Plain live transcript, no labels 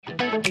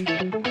Well,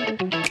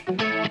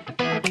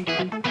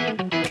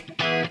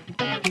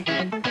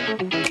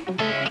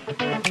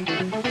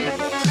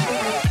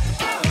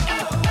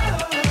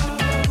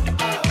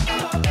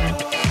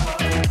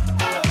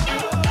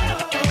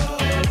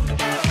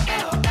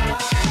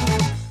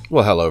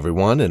 hello,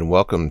 everyone, and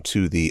welcome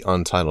to the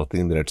Untitled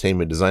Themed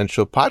Entertainment Design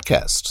Show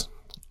podcast.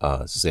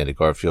 This is Andy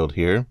Garfield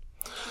here.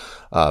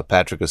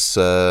 Patrick is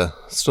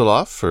still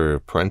off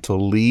for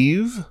parental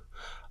leave.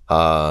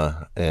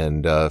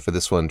 And for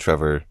this one,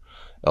 Trevor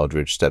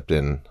Eldridge stepped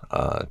in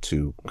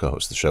to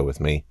co-host the show with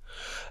me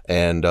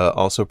and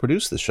also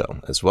produce the show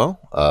as well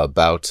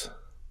about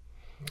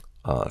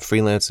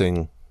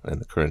freelancing and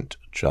the current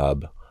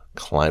job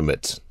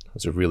climate. It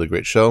was a really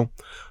great show.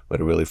 We had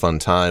a really fun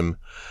time.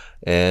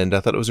 And I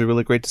thought it was a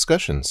really great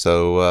discussion.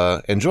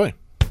 So enjoy.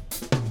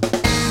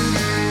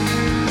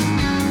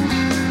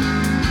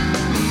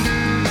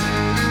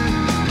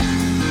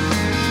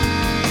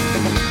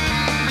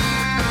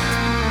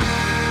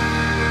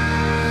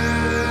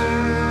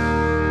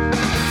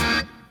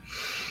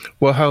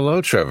 Well,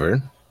 hello,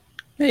 Trevor.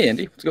 Hey,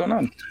 Andy. What's going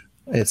on?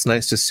 It's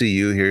nice to see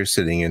you here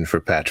sitting in for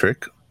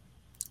Patrick.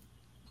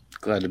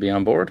 Glad to be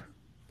on board.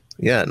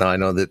 Yeah, no, I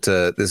know that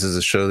this is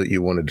a show that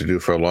you wanted to do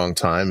for a long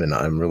time, and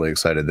I'm really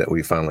excited that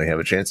we finally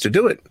have a chance to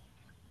do it.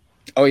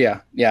 Oh,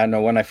 yeah. Yeah,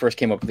 no, when I first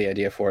came up with the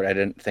idea for it, I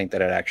didn't think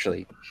that I'd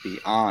actually be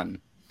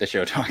on the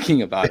show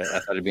talking about it.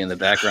 I thought it'd be in the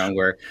background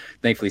where,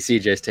 thankfully,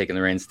 CJ's taking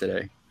the reins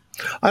today.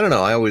 I don't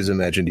know. I always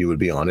imagined you would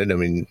be on it. I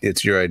mean,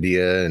 it's your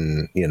idea,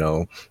 and, you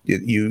know,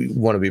 you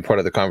want to be part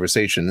of the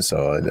conversation,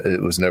 so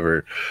it was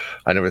never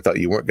 – I never thought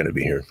you weren't going to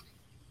be here.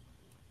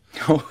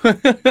 Oh,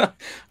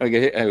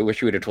 okay. I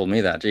wish you would have told me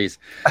that. Jeez.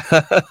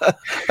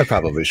 I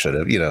probably should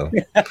have, you know.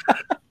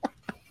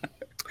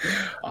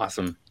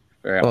 Awesome.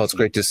 Well, it's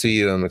great to see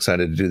you. I'm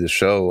excited to do the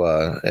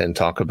show and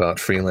talk about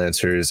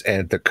freelancers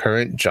and the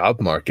current job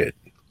market.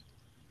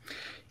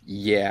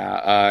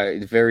 Yeah,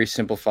 very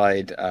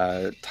simplified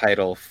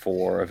title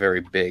for a very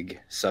big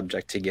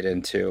subject to get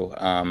into.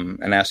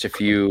 And asked a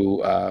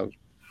few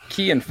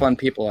key and fun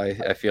people,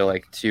 I feel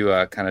like,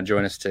 to kind of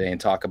join us today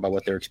and talk about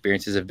what their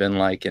experiences have been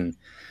like. And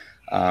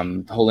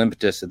the whole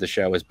impetus of the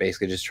show is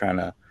basically just trying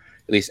to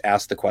at least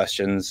ask the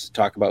questions,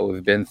 talk about what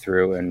we've been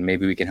through, and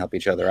maybe we can help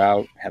each other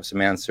out, have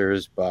some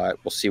answers. But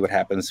we'll see what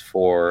happens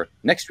for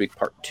next week,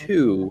 part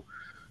 2,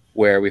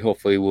 where we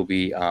hopefully will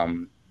be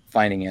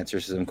finding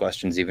answers to some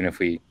questions, even if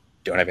we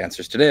don't have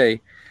answers today,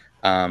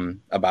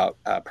 about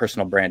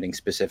personal branding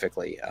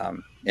specifically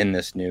in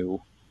this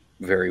new,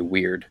 very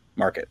weird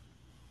market.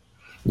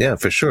 Yeah,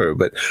 for sure.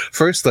 But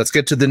first, let's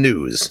get to the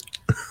news.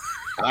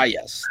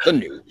 Yes, the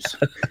news.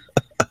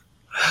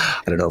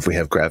 I don't know if we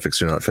have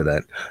graphics or not for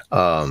that.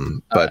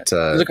 But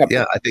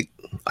yeah,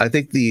 I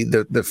think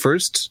the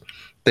first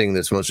thing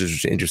that's most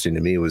interesting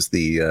to me was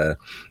the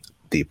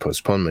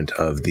postponement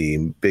of the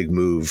big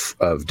move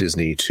of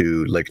Disney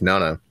to Lake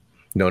Nona.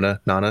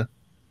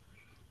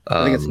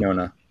 I think it's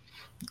Nona.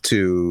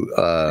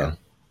 To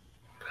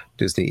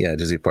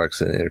Disney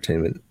Parks and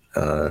Entertainment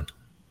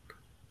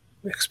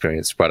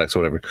experience products,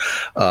 whatever.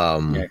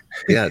 To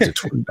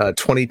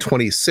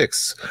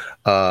 2026,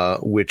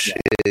 which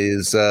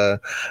is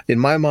in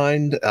my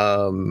mind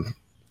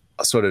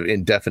sort of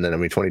indefinite. I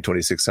mean,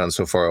 2026 sounds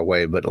so far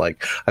away, but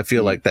like I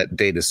feel like that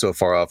date is so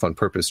far off on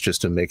purpose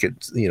just to make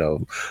it, you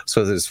know,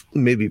 so there's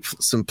maybe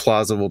some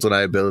plausible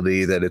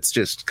deniability that it's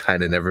just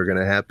kind of never going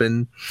to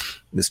happen,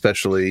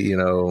 especially, you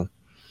know.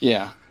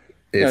 Yeah,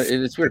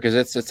 it's weird because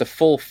it's a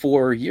full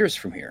 4 years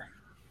from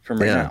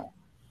now.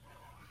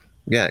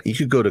 Yeah, you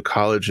could go to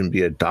college and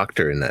be a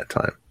doctor in that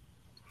time.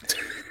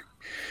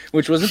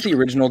 Which wasn't the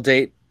original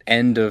date,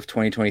 end of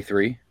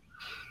 2023?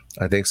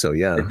 I think so,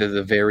 yeah.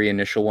 The very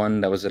initial one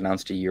that was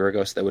announced a year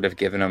ago, so that would have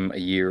given them a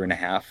year and a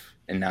half,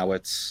 and now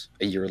it's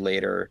a year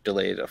later,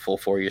 delayed a full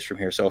 4 years from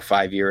here, so a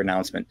 5-year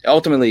announcement.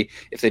 Ultimately,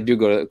 if they do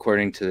go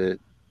according to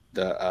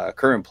the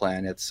current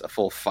plan, it's a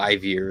full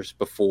 5 years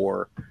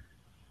before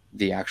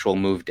the actual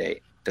move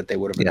date that they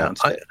would have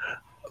announced it.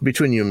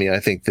 Between you and me, I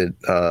think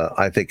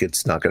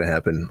it's not going to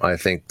happen. I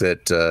think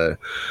that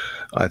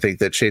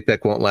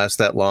Chapek won't last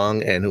that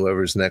long, and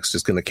whoever's next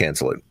is going to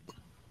cancel it.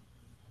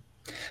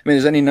 I mean,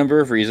 there's any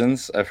number of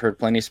reasons. I've heard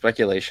plenty of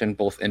speculation,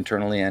 both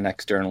internally and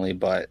externally,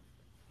 but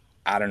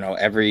I don't know.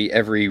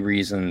 Every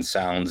reason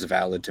sounds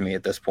valid to me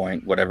at this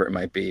point, whatever it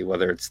might be,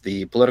 whether it's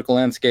the political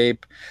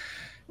landscape,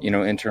 you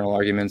know, internal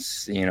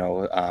arguments, you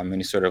know,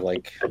 any sort of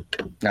like,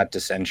 not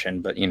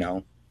dissension, but, you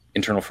know,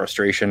 internal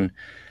frustration.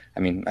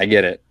 I mean, I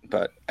get it,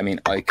 but I mean,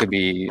 it could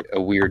be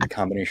a weird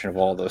combination of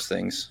all those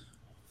things.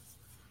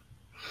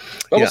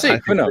 But we'll see.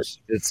 Who knows?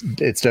 It's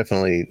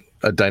definitely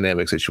a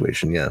dynamic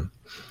situation, yeah.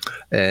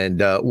 And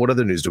what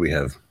other news do we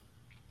have?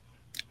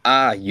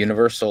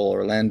 Universal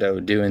Orlando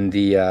doing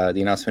the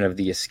announcement of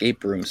the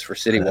escape rooms for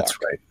City Walk. That's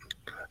right.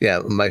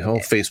 Yeah, my whole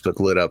Facebook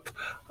lit up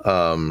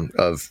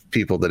of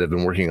people that have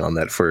been working on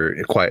that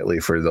quietly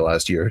for the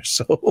last year or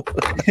so.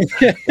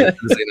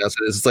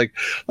 It's like,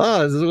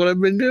 this is what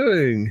I've been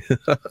doing.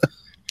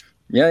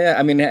 Yeah.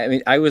 I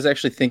mean, I was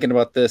actually thinking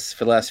about this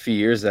for the last few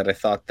years that I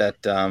thought that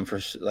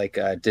for like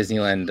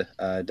Disneyland,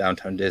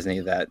 downtown Disney,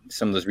 that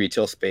some of those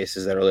retail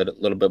spaces that are a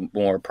little bit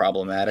more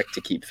problematic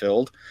to keep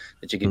filled,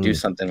 that you could do Mm.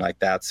 something like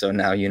that. So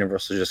now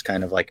Universal just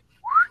kind of like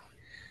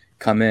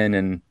come in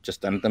and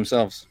just done it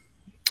themselves.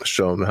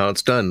 Show them how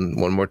it's done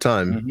one more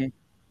time. Mm-hmm.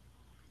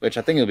 Which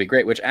I think it'll be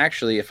great. Which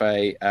actually, if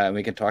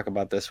we can talk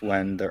about this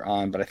when they're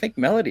on, but I think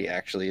Melody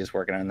actually is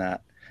working on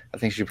that. I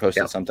think she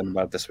posted Yeah. something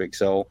about it this week.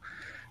 So,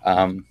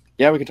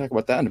 yeah, we can talk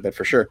about that in a bit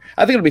for sure.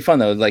 I think it'll be fun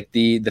though. Like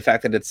the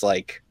fact that it's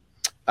like,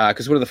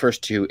 because what are the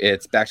first two?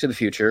 It's Back to the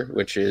Future,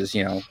 which is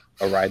a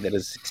ride that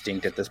is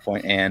extinct at this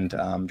point, and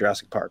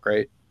Jurassic Park,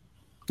 right?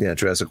 Yeah,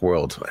 Jurassic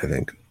World, I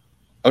think.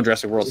 Oh,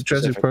 Jurassic World.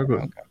 Jurassic Park.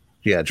 Okay.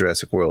 Yeah,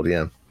 Jurassic World.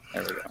 Yeah.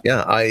 There we go.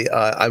 Yeah,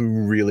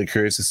 I'm really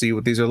curious to see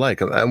what these are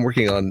like. I'm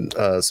working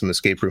on some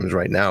escape rooms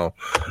right now,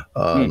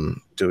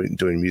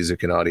 doing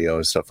music and audio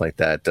and stuff like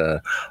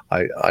that.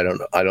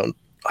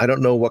 I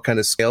don't know what kind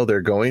of scale they're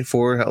going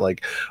for,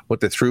 like what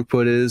the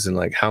throughput is, and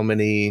like how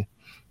many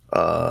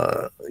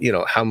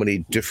how many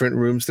different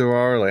rooms there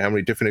are, like how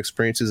many different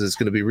experiences. It's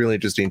going to be really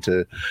interesting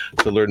to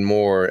learn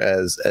more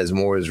as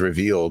more is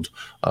revealed.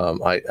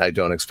 I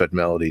don't expect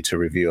Melody to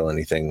reveal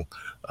anything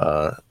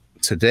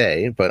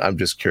today, but I'm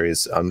just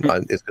curious. It's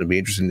going to be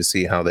interesting to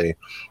see how they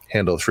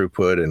handle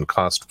throughput and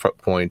cost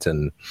point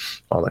and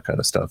all that kind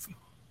of stuff.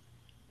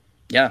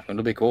 Yeah,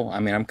 it'll be cool.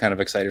 I mean, I'm kind of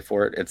excited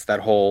for it. It's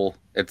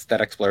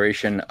that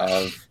exploration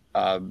of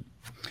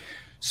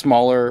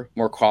smaller,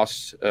 more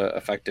cost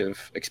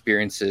effective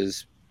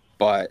experiences,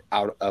 but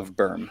out of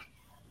berm.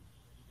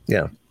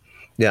 Yeah.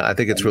 I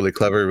think it's really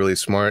clever, really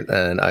smart,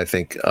 and I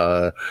think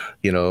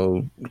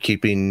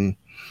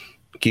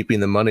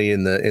keeping the money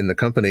in the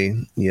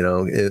company,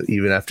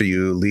 even after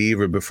you leave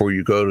or before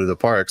you go to the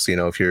parks,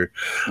 if you're,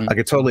 I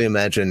could totally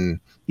imagine,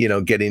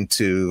 getting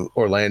to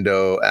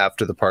Orlando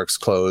after the parks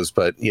close,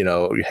 but,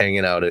 you're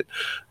hanging out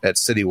at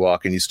City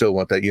Walk and you still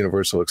want that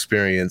Universal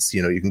experience,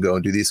 you can go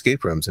and do the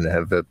escape rooms and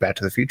have Back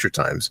to the Future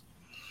times.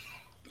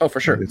 Oh, for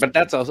sure. But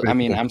that's also, I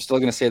mean, I'm still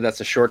going to say that's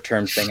a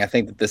short-term thing. I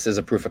think that this is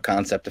a proof of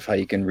concept of how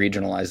you can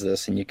regionalize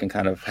this and you can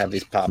kind of have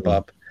these pop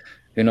up.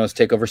 Who knows,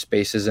 take over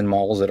spaces in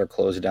malls that are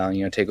closed down,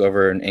 take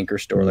over an anchor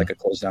store like a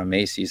closed down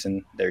Macy's,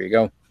 and there you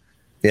go.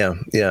 Yeah.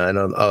 I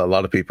know a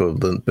lot of people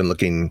have been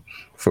looking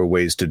for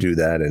ways to do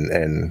that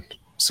and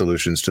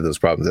solutions to those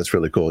problems. That's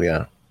really cool.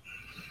 Yeah.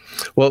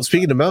 Well,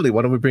 speaking of Melody,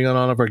 why don't we bring on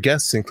all of our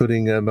guests,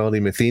 including Melody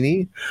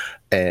Matheny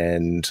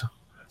and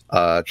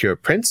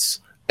Kira Prince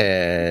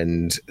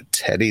and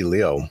Teddy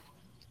Leo.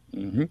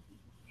 Mm-hmm.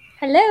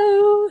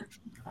 Hello.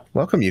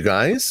 Welcome, you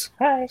guys.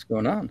 Hi. What's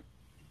going on?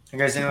 Hey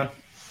guys, doing?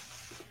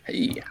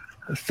 Hey.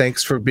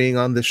 Thanks for being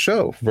on the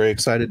show. Very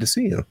excited to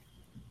see you.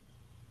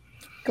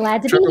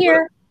 Glad to be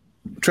here.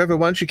 Trevor,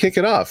 why don't you kick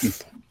it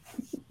off?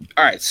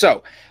 All right.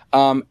 So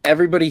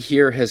everybody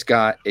here has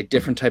got a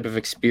different type of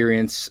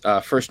experience.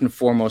 First and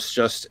foremost,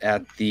 just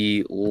at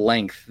the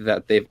length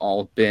that they've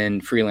all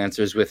been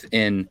freelancers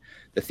within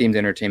the themed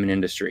entertainment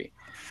industry.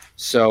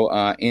 So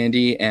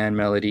Andy and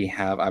Melody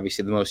have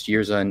obviously the most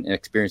years and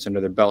experience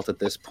under their belt at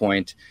this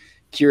point.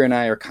 Kira and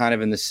I are kind of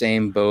in the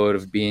same boat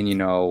of being,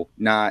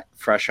 not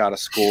fresh out of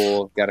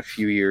school, got a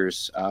few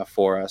years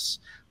for us,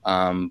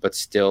 but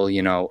still,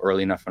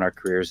 early enough in our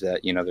careers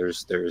that,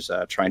 there's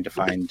trying to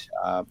find,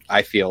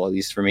 I feel, at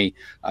least for me,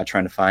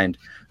 trying to find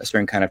a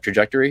certain kind of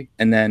trajectory.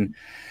 And then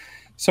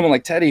someone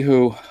like Teddy,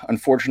 who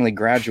unfortunately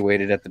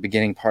graduated at the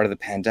beginning part of the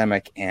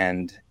pandemic,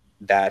 and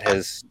that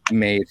has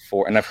made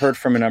for, and I've heard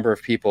from a number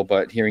of people,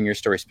 but hearing your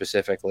story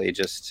specifically,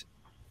 just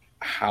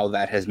how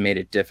that has made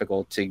it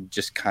difficult to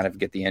just kind of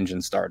get the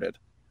engine started.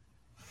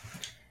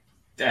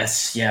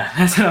 That's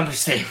an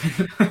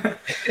understatement.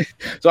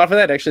 So off of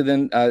that, actually,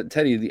 then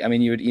Teddy, I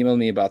mean, you had emailed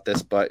me about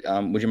this, but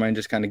would you mind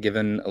just kind of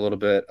giving a little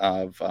bit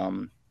of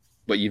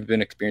what you've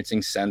been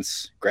experiencing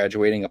since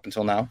graduating up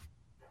until now?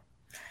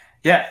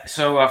 Yeah.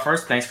 So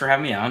first, thanks for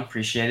having me on.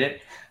 Appreciate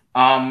it.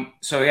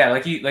 So yeah,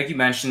 like you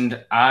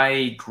mentioned,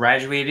 I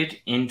graduated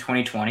in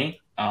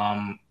 2020.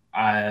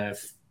 A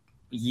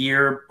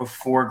year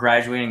before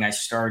graduating, I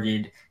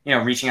started,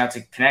 reaching out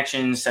to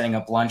connections, setting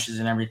up lunches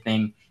and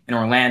everything in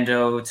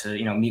Orlando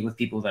to, meet with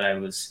people that I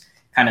was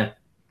kind of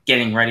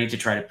getting ready to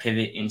try to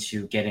pivot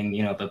into getting,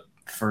 the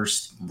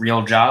first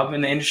real job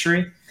in the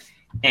industry.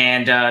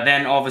 And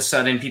then all of a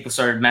sudden people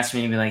started messaging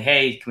me and be like,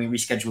 hey, can we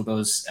reschedule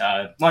those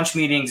lunch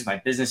meetings? My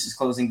business is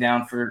closing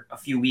down for a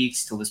few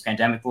weeks till this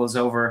pandemic blows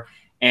over.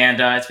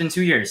 And it's been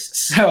 2 years.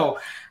 So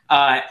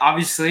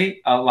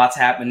obviously a lot's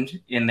happened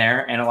in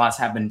there and a lot's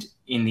happened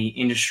in the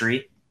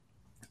industry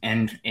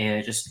and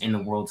just in the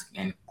world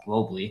and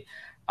globally.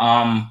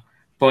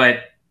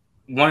 But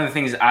one of the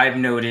things I've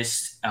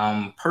noticed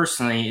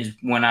personally is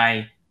when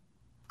I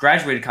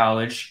graduated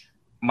college,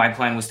 my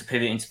plan was to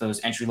pivot into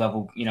those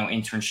entry-level,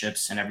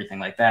 internships and everything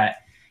like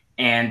that.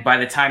 And by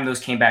the time those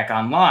came back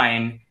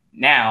online,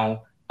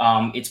 now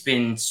it's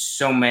been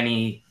so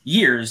many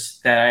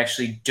years that I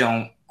actually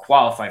don't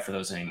qualify for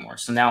those anymore.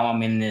 So now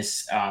I'm in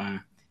this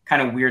kind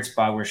of weird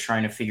spot where it's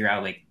trying to figure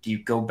out, like, do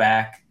you go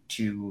back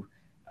to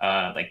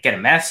like get a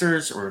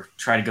master's or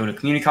try to go to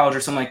community college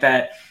or something like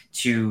that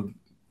to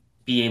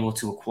be able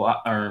to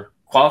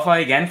qualify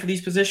again for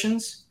these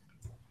positions?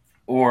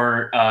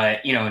 Or,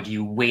 do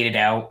you wait it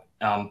out,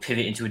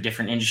 pivot into a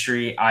different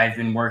industry? I've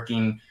been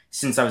working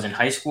since I was in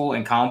high school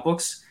in comic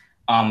books.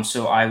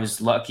 So I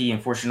was lucky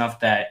and fortunate enough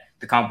that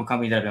the comic book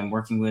company that I've been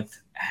working with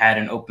had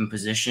an open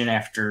position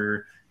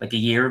after like a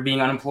year of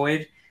being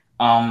unemployed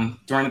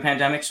during the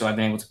pandemic. So I've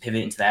been able to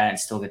pivot into that and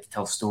still get to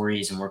tell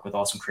stories and work with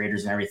awesome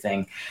creators and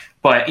everything.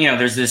 But,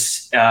 there's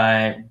this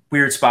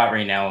weird spot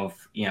right now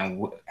of,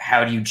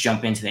 how do you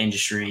jump into the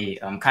industry?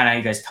 Kind of how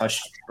you guys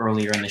touched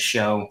earlier in the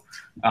show.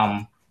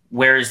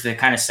 Where is the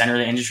kind of center of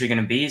the industry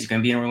going to be? Is it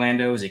going to be in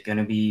Orlando? Is it going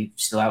to be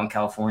still out in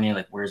California?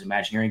 Like, where's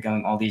Imagineering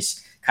going? All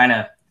these kind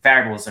of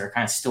variables that are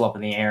kind of still up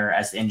in the air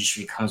as the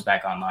industry comes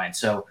back online.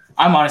 So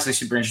I'm honestly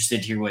super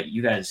interested to hear what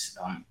you guys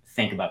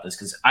think about this,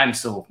 because I'm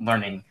still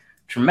learning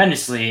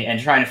tremendously and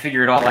trying to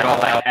figure it all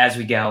out as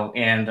we go.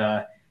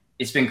 And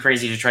it's been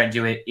crazy to try to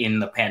do it in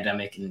the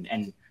pandemic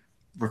and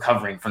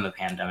recovering from the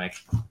pandemic.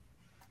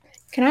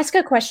 Can I ask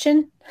a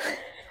question?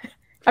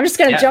 I'm just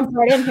going to jump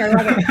right in here.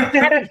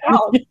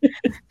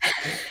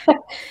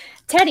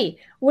 Teddy,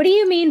 what do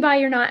you mean by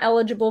you're not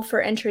eligible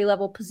for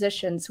entry-level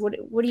positions? What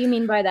do you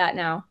mean by that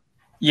now?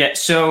 Yeah,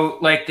 so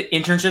like the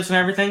internships and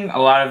everything, a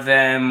lot of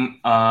them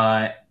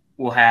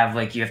will have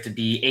like you have to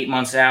be 8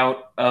 months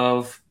out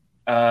of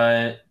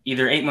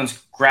either 8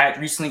 months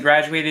recently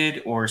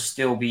graduated or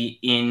still be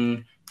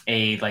in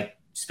a like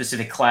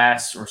specific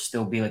class or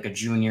still be like a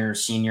junior or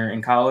senior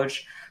in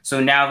college. So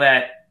now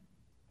that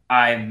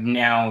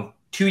I'm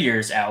 2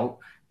 years out,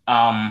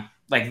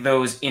 like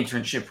those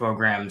internship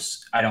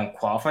programs I don't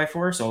qualify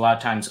for. So a lot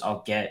of times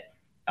I'll get,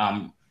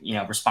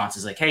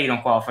 responses like, hey, you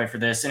don't qualify for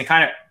this. And it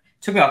kind of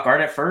took me off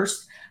guard at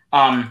first.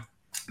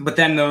 But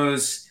then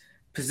those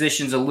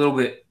positions a little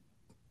bit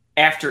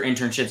after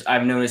internships,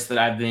 I've noticed that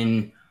I've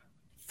been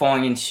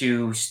falling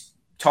into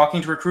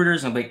talking to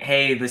recruiters and like,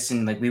 hey,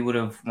 listen, like we would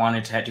have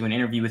wanted to do an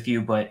interview with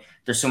you, but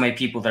there's so many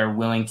people that are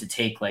willing to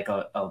take like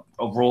a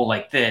role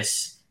like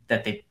this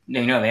that they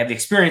have the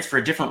experience for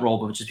a different role,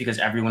 but just because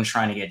everyone's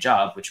trying to get a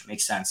job, which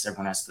makes sense.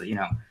 Everyone has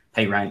to,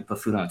 pay rent, put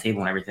food on the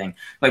table and everything.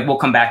 Like we'll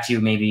come back to you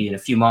maybe in a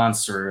few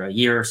months or a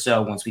year or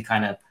so once we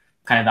kind of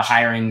the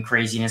hiring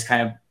craziness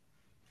kind of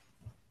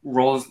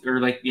rolls or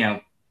like,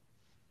 gets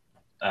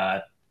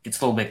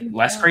a little bit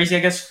less crazy, I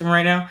guess, from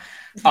right now.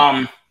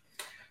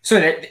 So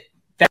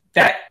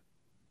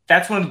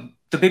that's one of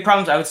the big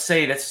problems I would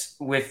say that's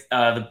with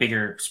the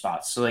bigger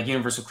spots. So like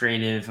Universal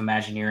Creative,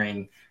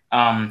 Imagineering,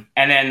 and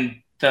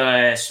then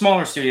the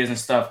smaller studios and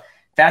stuff,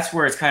 that's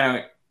where it's kind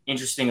of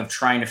interesting of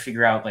trying to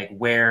figure out like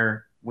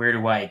where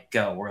do I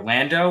go,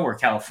 Orlando or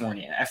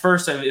California? At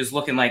first I was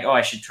looking like,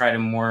 I should try to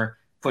more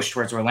push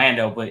towards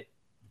Orlando, but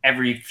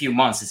every few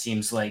months it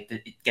seems like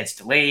it gets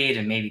delayed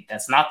and maybe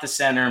that's not the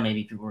center.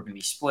 Maybe people are going to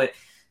be split.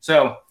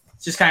 So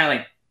it's just kind of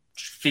like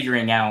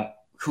figuring out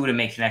who to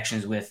make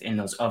connections with in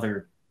those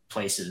other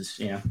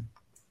places,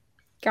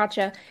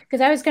 Gotcha.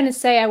 Because I was going to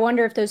say, I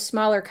wonder if those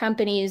smaller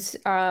companies,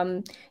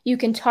 you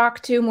can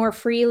talk to more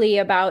freely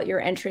about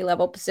your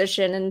entry-level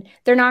position, and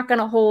they're not going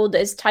to hold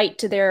as tight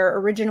to their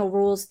original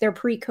rules, their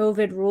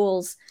pre-COVID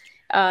rules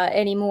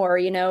anymore,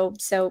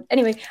 So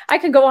anyway, I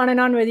could go on and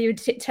on with you,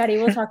 Teddy.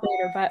 We'll talk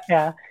later, but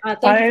yeah.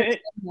 Thank you for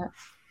that.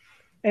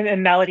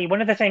 And Melody,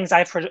 one of the things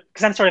I've heard,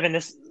 because I'm sort of in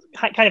this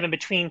kind of in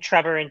between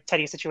Trevor and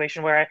Teddy's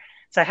situation where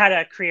I had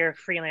a career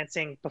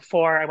freelancing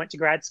before I went to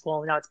grad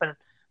school. Now it's been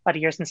about a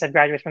year since I've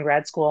graduated from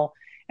grad school.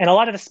 And a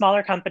lot of the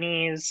smaller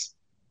companies,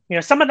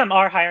 some of them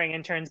are hiring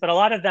interns, but a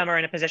lot of them are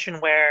in a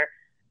position where,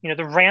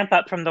 the ramp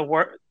up from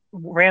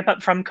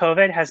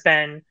COVID has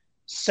been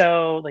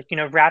so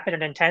rapid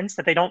and intense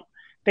that they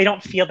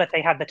don't feel that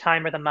they have the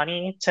time or the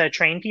money to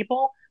train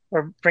people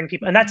or bring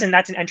people. And that's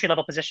in entry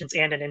level positions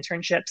and in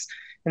internships.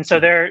 And so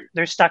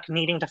they're stuck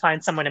needing to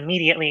find someone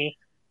immediately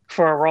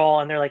for a role.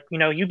 And they're like,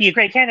 you'd be a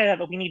great candidate,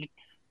 but we need,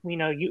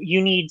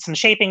 you need some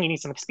shaping, you need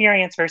some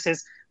experience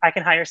versus I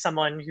can hire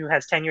someone who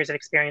has 10 years of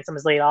experience and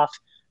was laid off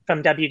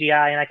from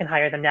WDI and I can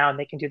hire them now and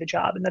they can do the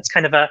job. And that's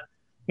kind of a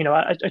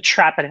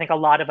trap that I think a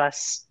lot of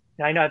us,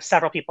 I know I have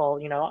several people,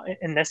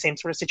 in the same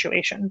sort of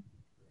situation.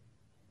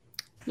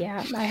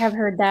 Yeah, I have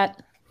heard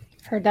that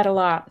a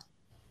lot.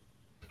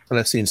 And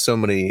I've seen so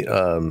many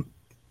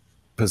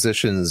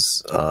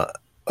positions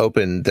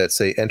open that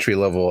say entry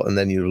level, and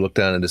then you look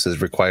down and it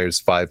says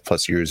requires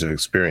 5+ years of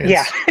experience.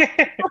 Yeah.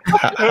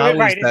 How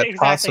right, is that exactly.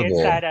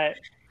 possible?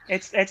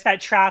 It's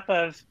that trap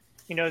of,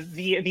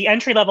 the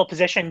entry level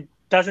position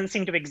doesn't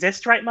seem to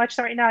exist much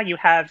right now. You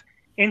have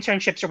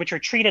internships which are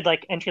treated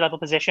like entry level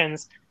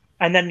positions,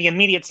 and then the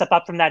immediate step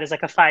up from that is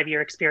like a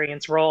 5-year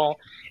experience role.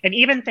 And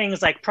even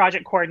things like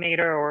project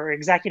coordinator or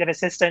executive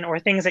assistant or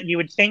things that you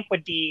would think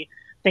would be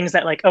things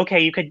that like, okay,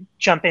 you could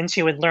jump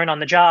into and learn on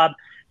the job.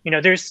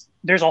 There's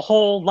a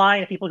whole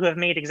line of people who have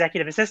made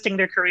executive assisting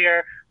their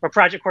career or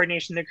project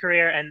coordination their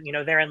career, and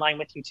they're in line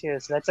with you too.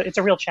 So it's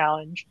a real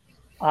challenge.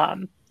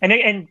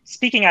 And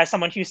speaking as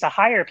someone who used to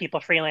hire people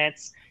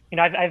freelance,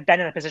 I've been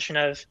in a position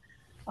of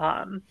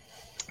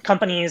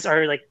companies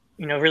are like,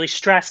 really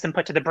stressed and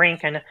put to the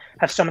brink and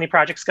have so many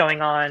projects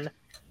going on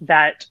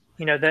that,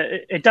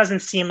 it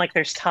doesn't seem like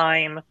there's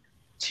time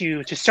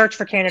to search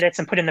for candidates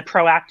and put in the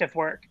proactive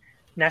work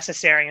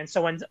necessary. And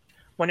so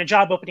when a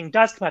job opening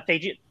does come up,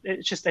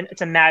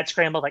 it's a mad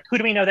scramble. Like, who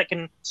do we know that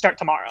can start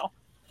tomorrow?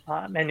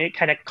 And it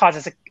kind of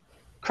causes a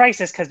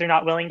crisis because they're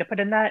not willing to put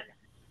in that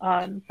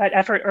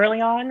effort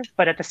early on,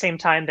 but at the same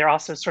time, they're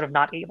also sort of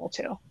not able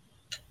to.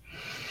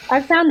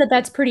 I've found that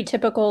that's pretty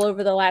typical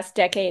over the last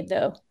decade,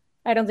 though.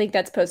 I don't think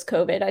that's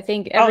post-COVID. I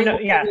think everyone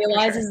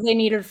realizes they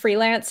need a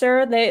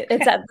freelancer.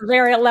 It's at the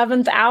very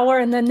 11th hour,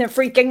 and then they're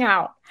freaking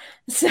out.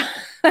 So,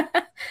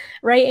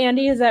 right,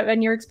 Andy? Has that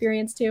been your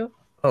experience too?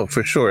 Oh,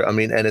 for sure. I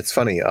mean, and it's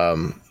funny.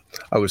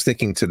 I was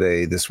thinking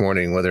this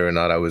morning, whether or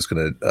not I was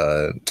going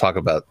to talk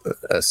about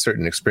a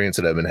certain experience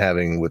that I've been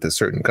having with a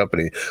certain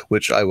company,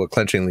 which I will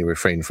clenchingly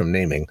refrain from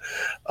naming.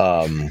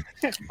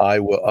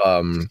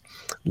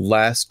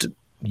 Last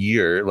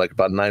year, like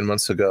about 9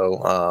 months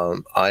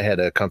ago, I had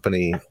a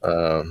company,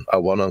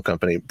 a well-known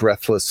company,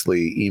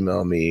 breathlessly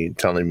email me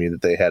telling me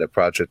that they had a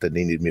project that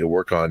needed me to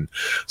work on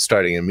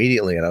starting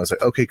immediately, and I was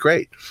like, okay,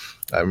 great,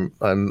 I'm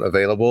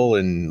available,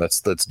 and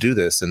let's do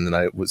this. And then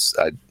I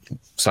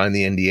signed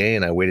the NDA,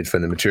 and I waited for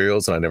the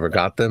materials, and I never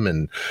got them,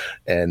 and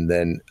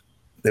then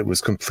it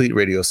was complete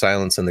radio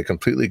silence, and they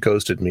completely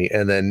ghosted me.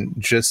 And then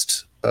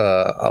just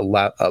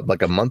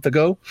like a month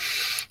ago,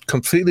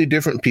 completely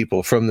different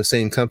people from the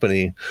same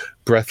company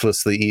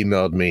breathlessly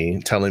emailed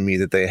me telling me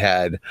that they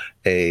had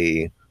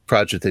a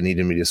project they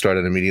needed me to start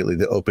on immediately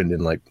that opened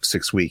in like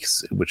 6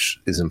 weeks, which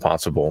is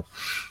impossible,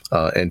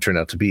 and turned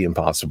out to be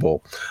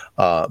impossible.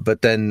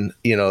 But then,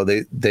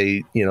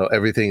 they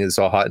everything is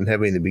all hot and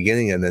heavy in the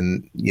beginning, and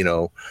then,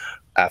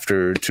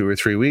 after 2 or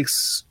 3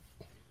 weeks,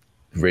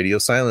 radio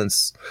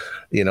silence,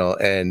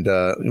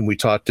 and we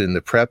talked in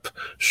the prep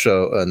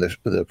show and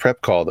the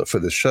prep call for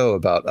the show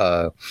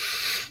about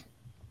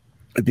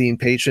being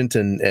patient,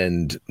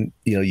 and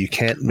you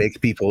can't make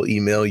people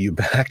email you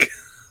back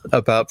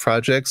about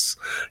projects,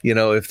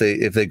 if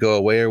they go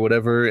away or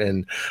whatever.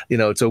 And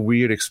it's a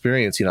weird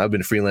experience. I've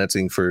been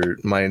freelancing for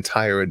my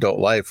entire adult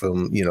life,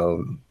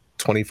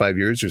 25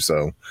 years or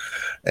so,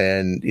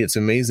 and it's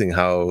amazing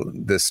how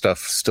this stuff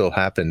still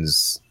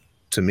happens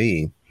to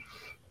me.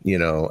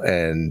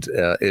 And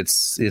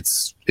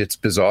it's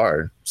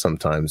bizarre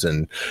sometimes,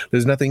 and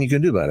there's nothing you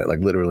can do about it, like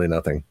literally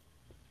nothing.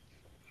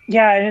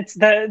 Yeah, and it's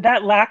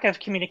that lack of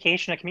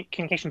communication, a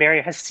communication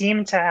barrier, has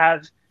seemed to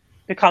have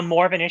become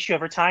more of an issue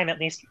over time, at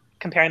least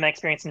comparing my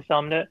experience in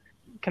film to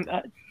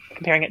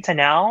comparing it to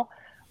now,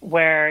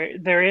 where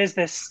there is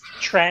this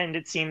trend,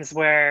 it seems,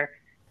 where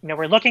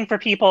we're looking for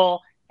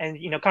people, and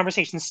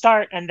conversations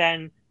start, and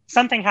then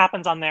something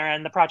happens on there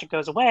and the project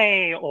goes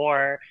away,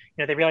 or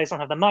they realize they don't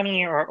have the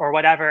money or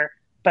whatever.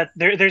 But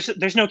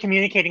there's no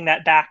communicating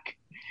that back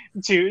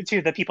to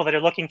the people that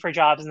are looking for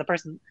jobs, and the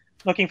person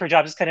looking for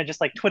jobs is kind of just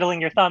like twiddling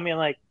your thumb and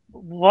like,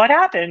 what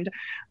happened?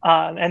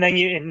 And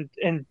then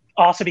and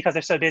also because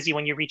they're so busy,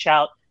 when you reach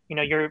out,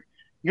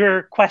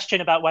 your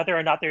question about whether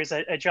or not there's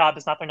a job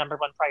is not their number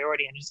one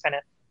priority, and just kind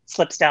of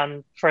slips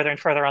down further and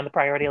further on the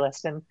priority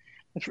list. And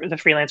the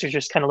freelancers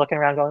just kind of looking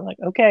around going like,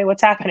 okay,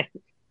 what's happening?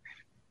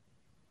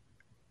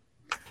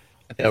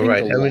 I think a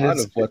lot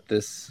of what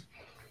this...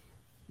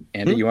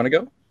 Andy, you want to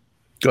go?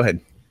 Go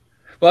ahead.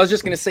 Well, I was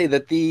just going to say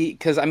that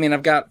because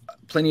I've got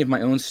plenty of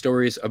my own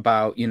stories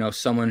about,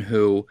 someone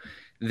who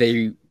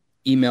they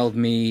emailed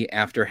me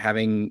after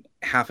having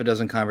half a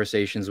dozen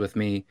conversations with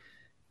me.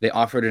 They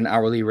offered an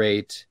hourly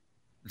rate.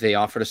 They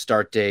offered a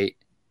start date.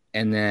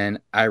 And then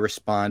I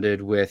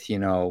responded with,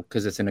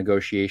 because it's a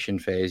negotiation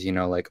phase,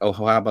 like, oh,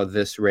 how about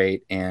this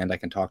rate? And I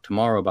can talk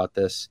tomorrow about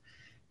this.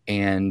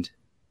 And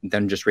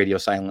then just radio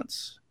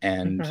silence,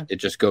 and it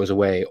just goes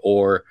away.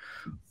 Or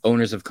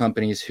owners of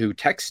companies who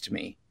text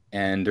me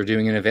and they're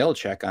doing an avail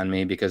check on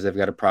me because they've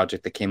got a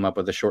project that came up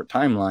with a short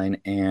timeline,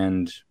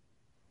 and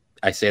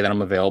I say that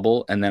I'm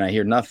available, and then I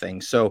hear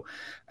nothing. So,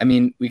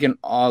 we can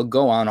all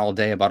go on all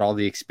day about all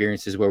the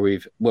experiences where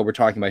what we're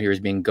talking about here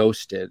is being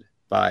ghosted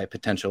by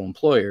potential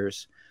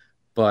employers.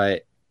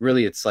 But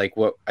really, it's like,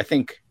 what I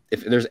think,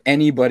 if there's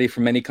anybody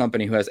from any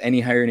company who has any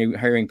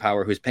hiring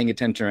power, who's paying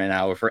attention right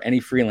now, or for any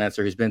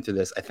freelancer who's been through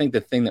this, I think the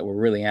thing that we're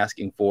really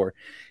asking for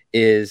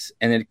is,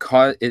 and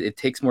it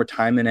takes more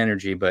time and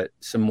energy, but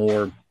some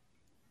more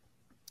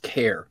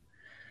care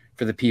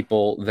for the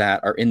people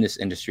that are in this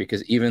industry.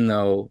 Because even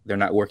though they're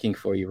not working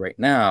for you right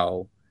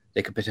now,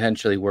 they could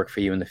potentially work for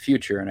you in the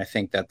future. And I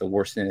think that the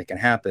worst thing that can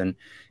happen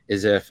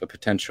is if a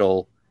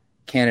potential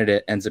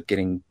candidate ends up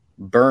getting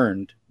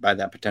burned by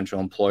that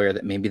potential employer,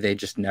 that maybe they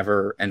just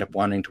never end up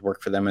wanting to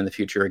work for them in the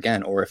future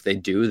again. Or if they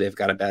do, they've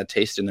got a bad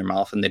taste in their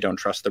mouth and they don't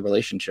trust the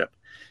relationship.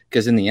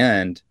 Because in the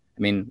end,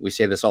 we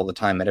say this all the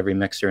time at every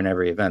mixer and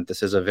every event,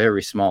 this is a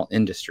very small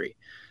industry.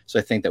 So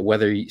I think that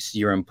whether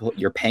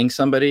you're paying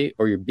somebody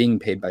or you're being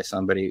paid by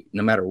somebody,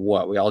 no matter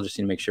what, we all just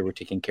need to make sure we're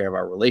taking care of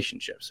our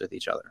relationships with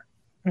each other.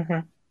 Mm-hmm.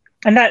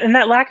 And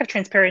that lack of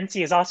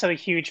transparency is also a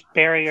huge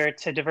barrier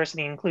to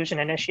diversity and inclusion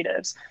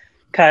initiatives.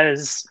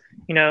 because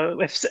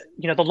if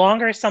the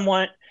longer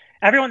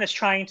everyone that's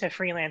trying to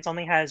freelance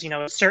only has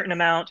a certain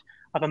amount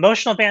of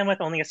emotional bandwidth,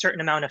 only a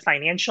certain amount of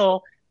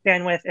financial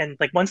bandwidth, and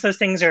like once those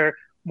things are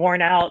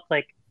worn out,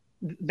 like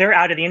they're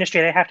out of the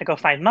industry. They have to go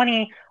find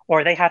money,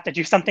 or they have to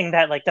do something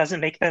that like doesn't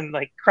make them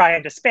like cry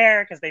in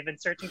despair because they've been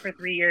searching for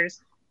 3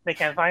 years, they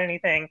can't find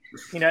anything,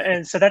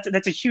 and so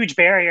that's a huge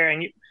barrier.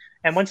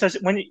 And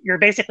when you're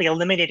basically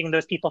eliminating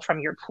those people from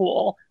your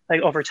pool,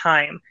 like over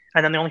time,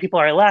 and then the only people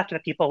who are left are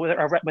the people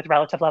with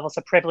relative levels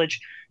of privilege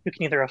who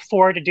can either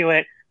afford to do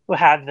it, who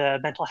have the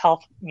mental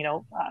health,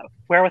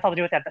 wherewithal to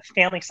do it, that have the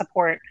family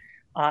support.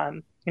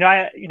 I'm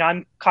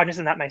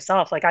cognizant of that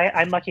myself. Like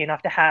I'm lucky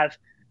enough to have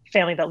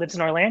family that lives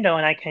in Orlando,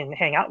 and I can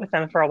hang out with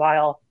them for a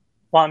while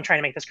I'm trying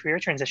to make this career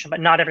transition. But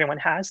not everyone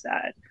has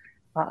that,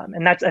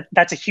 and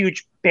that's a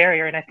huge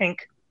barrier. And I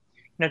think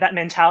that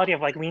mentality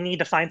of like we need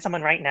to find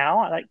someone right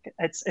now, like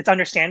it's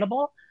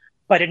understandable,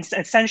 but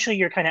essentially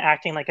you're kind of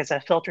acting like as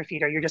a filter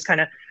feeder. You're just kind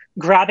of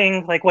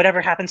grabbing like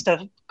whatever happens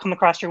to come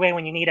across your way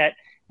when you need it,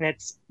 and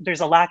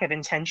there's a lack of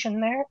intention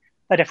there.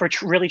 But if we're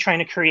really trying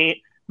to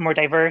create more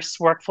diverse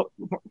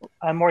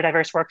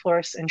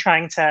workforce and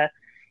trying to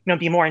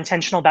be more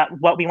intentional about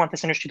what we want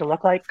this industry to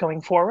look like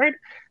going forward,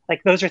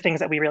 like those are things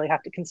that we really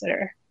have to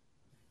consider.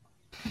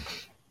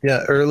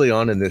 Yeah, early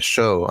on in this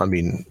show, I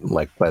mean,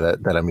 like by that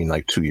I mean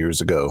like 2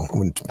 years ago,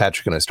 when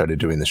Patrick and I started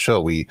doing the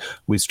show, we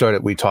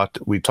talked.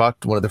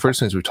 One of the first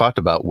things we talked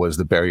about was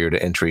the barrier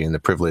to entry and the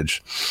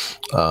privilege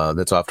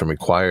that's often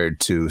required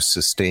to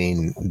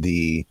sustain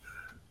the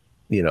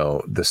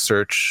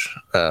search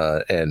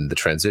and the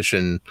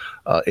transition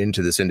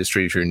into this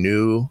industry. If you're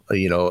new,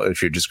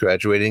 if you're just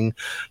graduating,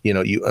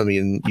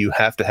 you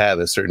have to have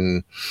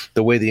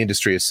the way the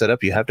industry is set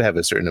up, you have to have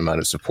a certain amount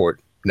of support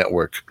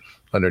network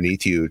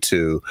underneath you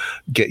to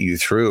get you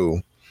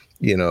through,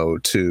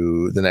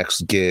 to the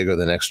next gig or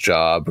the next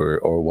job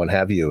or what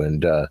have you.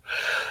 And,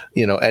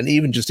 and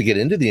even just to get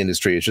into the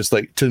industry, it's just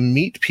like to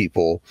meet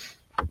people.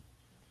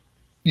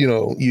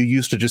 You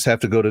used to just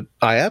have to go to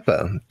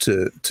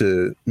IAAPA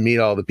to meet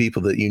all the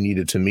people that you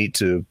needed to meet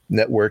to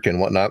network and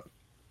whatnot,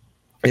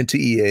 and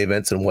TEA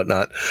events and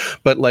whatnot.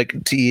 But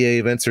like TEA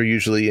events are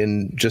usually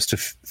in just a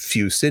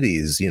few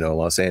cities,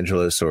 Los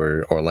Angeles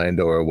or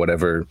Orlando or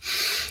whatever.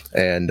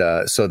 And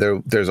so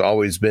there's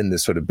always been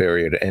this sort of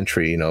barrier to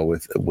entry,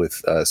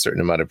 with a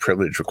certain amount of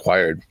privilege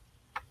required.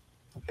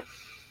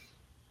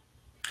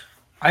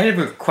 I have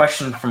a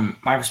question from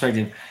my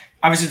perspective.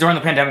 Obviously, during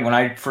the pandemic, when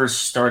I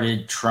first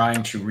started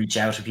trying to reach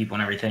out to people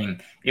and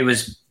everything, it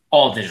was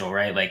all digital,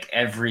 right? Like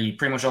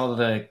pretty much all of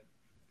the,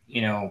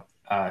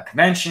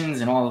 conventions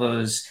and all of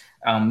those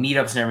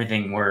meetups and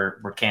everything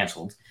were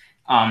canceled.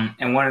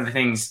 And one of the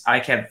things I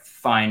kept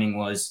finding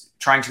was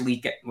trying to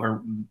reach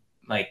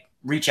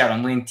out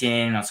on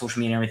LinkedIn, on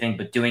social media and everything,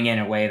 but doing it in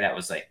a way that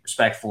was like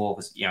respectful.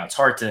 Because, it's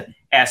hard to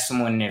ask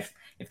someone if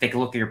they could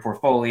look at your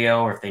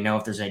portfolio or if they know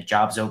if there's any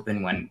jobs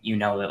open when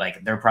that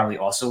like they're probably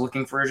also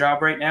looking for a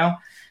job right now.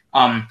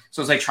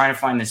 So it's like trying to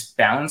find this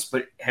balance.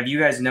 But have you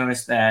guys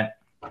noticed that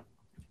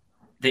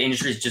the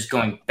industry is just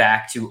going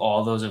back to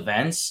all those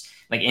events,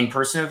 like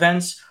in-person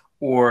events,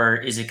 or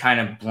is it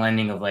kind of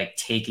blending of like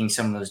taking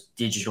some of those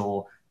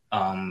digital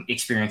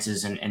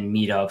experiences and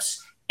meetups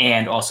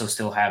and also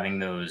still having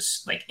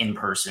those like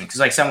in-person?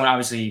 Because like someone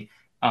obviously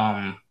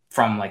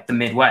from like the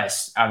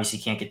Midwest obviously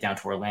can't get down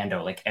to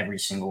Orlando like every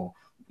single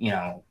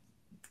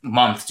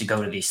month to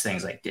go to these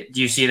things. Like,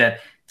 do you see that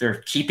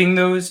they're keeping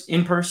those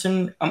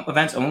in-person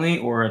events only,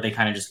 or are they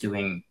kind of just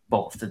doing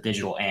both the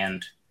digital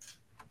and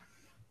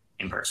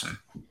in-person?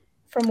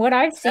 From what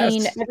I've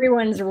seen,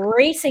 everyone's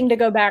racing to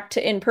go back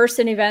to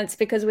in-person events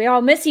because we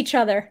all miss each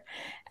other.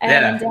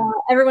 And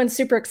everyone's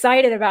super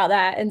excited about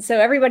that. And so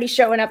everybody's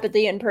showing up at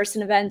the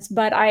in-person events.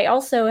 But I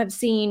also have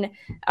seen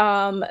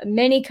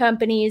many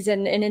companies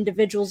and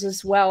individuals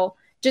as well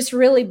just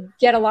really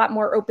get a lot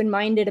more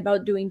open-minded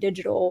about doing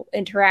digital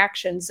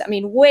interactions. I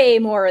mean, way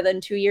more than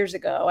 2 years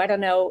ago. I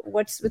don't know.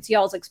 What's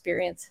y'all's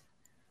experience?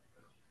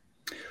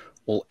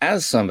 Well,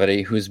 as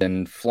somebody who's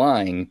been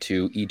flying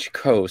to each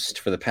coast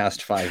for the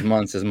past 5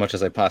 months as much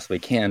as I possibly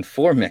can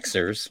for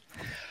mixers,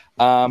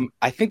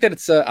 I think that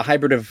it's a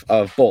hybrid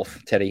of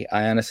both, Teddy.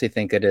 I honestly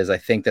think it is. I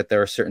think that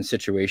there are certain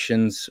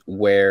situations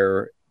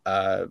where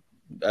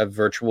a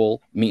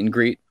virtual meet and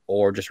greet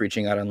or just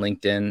reaching out on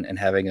LinkedIn and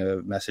having a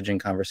messaging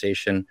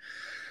conversation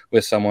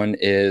with someone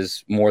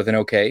is more than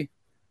okay.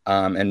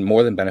 And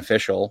more than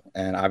beneficial,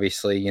 and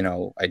obviously,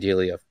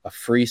 ideally a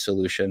free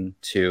solution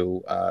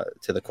to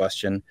the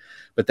question.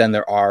 But then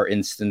there are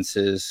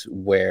instances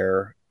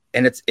where,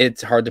 and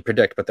it's hard to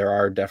predict, but there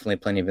are definitely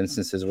plenty of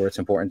instances where it's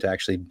important to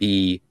actually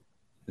be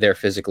there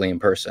physically in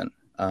person.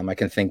 I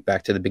can think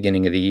back to the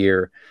beginning of the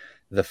year,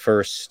 the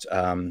first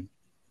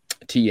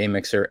TEA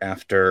mixer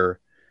after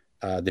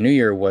the New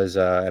Year was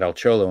at El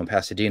Cholo in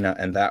Pasadena,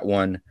 and that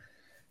one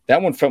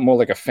felt more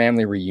like a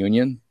family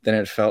reunion than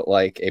it felt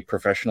like a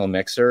professional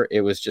mixer.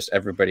 It was just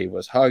everybody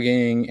was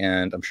hugging,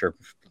 and I'm sure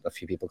a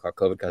few people caught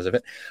COVID because of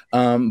it.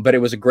 But it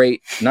was a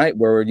great night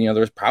where, there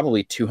was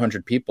probably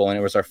 200 people, and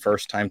it was our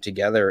first time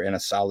together in a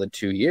solid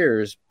 2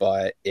 years,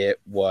 but it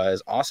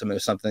was awesome. It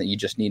was something that you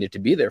just needed to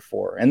be there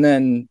for. And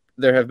then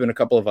there have been a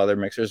couple of other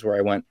mixers where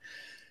I went,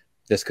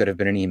 this could have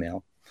been an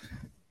email.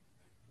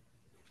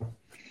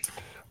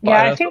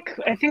 Yeah, I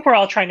think we're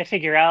all trying to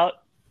figure out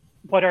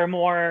what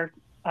are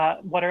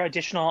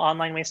additional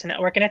online ways to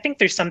network, and I think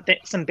there's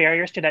some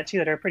barriers to that too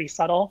that are pretty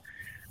subtle.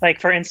 Like,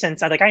 for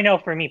instance, I know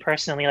for me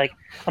personally, like,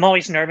 I'm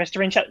always nervous to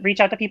reach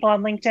out to people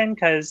on LinkedIn,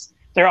 because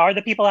there are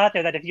the people out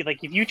there that if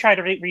you try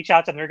to reach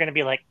out to them, they're going to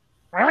be like,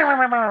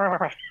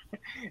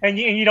 and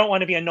you don't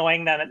want to be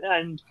annoying them,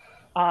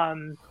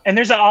 and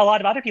there's a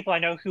lot of other people I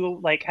know who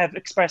like have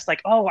expressed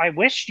like, oh, I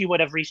wish you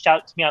would have reached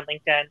out to me on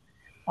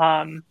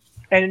LinkedIn,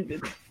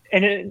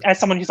 and as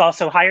someone who's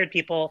also hired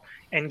people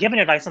and given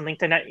advice on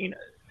LinkedIn,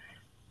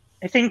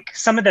 I think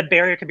some of the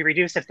barrier could be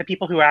reduced if the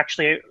people who are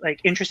actually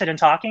like interested in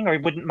talking or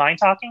wouldn't mind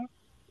talking,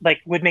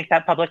 like, would make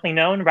that publicly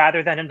known,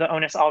 rather than the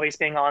onus always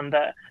being on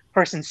the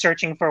person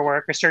searching for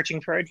work or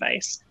searching for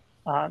advice.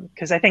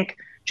 Because I think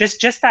just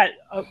that,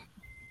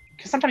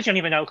 because sometimes you don't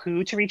even know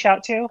who to reach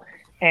out to,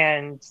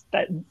 and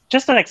that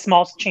just the like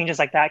small changes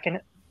like that can,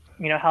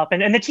 help.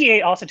 And the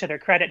TA also, to their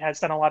credit, has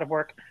done a lot of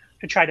work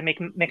to try to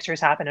make mixers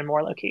happen in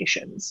more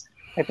locations.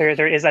 Like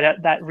there is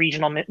that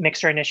regional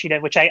mixer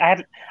initiative, which I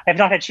have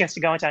not had a chance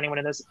to go into any one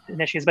of those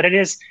initiatives, but it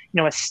is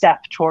a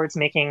step towards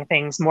making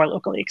things more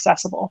locally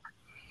accessible.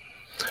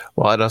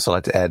 Well, I'd also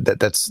like to add that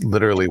that's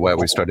literally why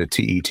we started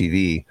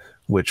TETV,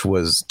 which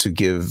was to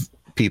give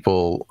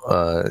people,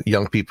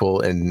 young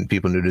people and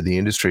people new to the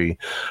industry,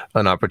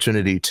 an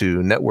opportunity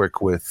to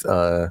network with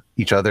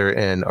each other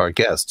and our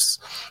guests,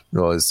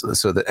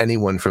 so that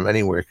anyone from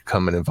anywhere could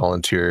come in and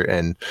volunteer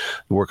and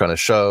work on a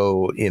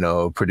show,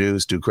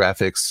 produce, do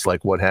graphics,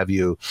 like what have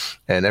you,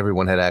 and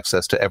everyone had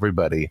access to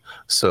everybody.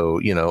 So,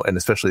 and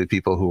especially the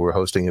people who were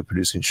hosting and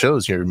producing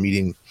shows, you're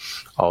meeting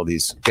all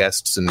these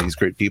guests and these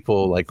great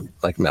people like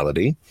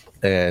Melody,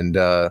 and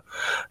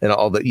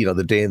all the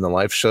the day in the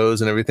life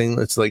shows and everything.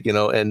 It's like, and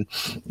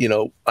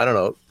I don't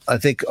know, I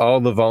think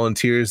all the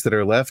volunteers that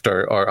are left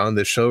are on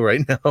this show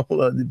right now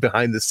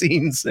behind the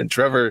scenes. And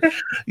Trevor,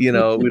 we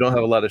don't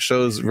have a lot of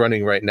shows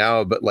running right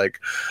now, but like,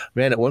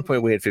 man, at one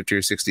point we had 50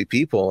 or 60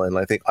 people, and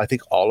I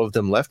think all of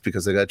them left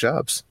because they got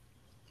jobs.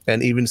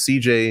 And even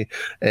CJ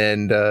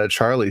and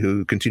Charlie,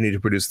 who continue to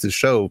produce this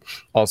show,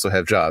 also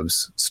have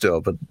jobs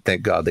still, but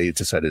thank God they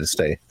decided to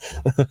stay.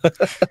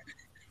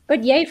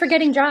 But yay for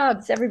getting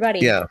jobs, everybody.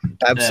 Yeah,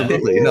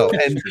 absolutely. No,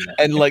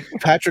 and like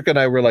Patrick and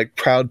I were like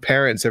proud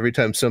parents every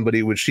time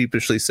somebody would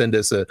sheepishly send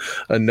us a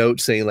note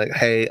saying like,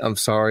 hey, I'm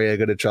sorry, I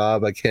got a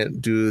job, I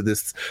can't do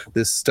this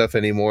stuff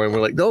anymore. And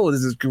we're like, no,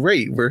 this is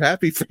great, we're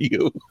happy for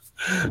you.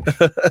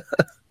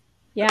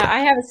 Yeah, I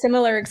have a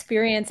similar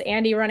experience,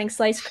 Andy, running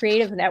Slice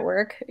Creative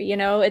Network.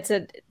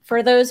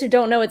 For those who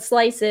don't know what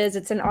Slice is,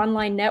 it's an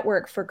online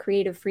network for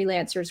creative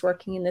freelancers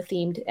working in the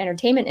themed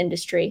entertainment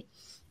industry.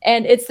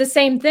 And it's the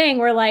same thing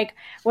where, like,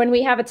 when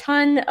we have a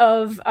ton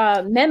of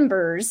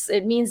members,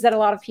 it means that a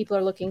lot of people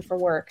are looking for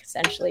work,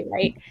 essentially,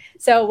 right?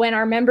 So when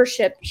our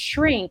membership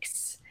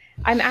shrinks,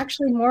 I'm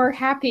actually more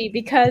happy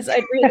because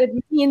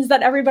it means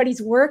that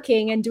everybody's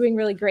working and doing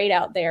really great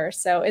out there.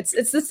 So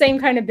it's the same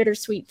kind of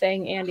bittersweet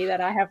thing, Andy,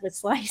 that I have with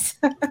Slice.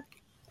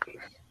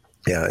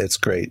 Yeah, it's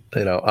great.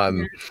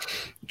 I'm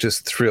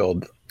just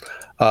thrilled.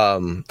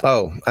 I'm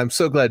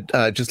so glad.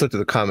 I just looked at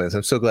the comments.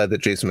 I'm so glad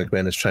that Jason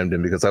McManus chimed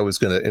in, because I was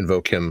going to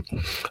invoke him.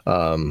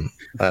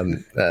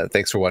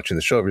 Thanks for watching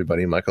the show,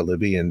 everybody. Michael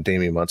Libby and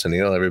Damien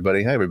Montanillo,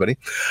 everybody. Hi, everybody.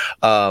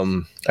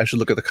 I should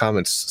look at the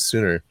comments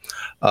sooner.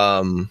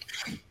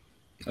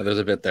 There's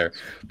a bit there,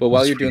 but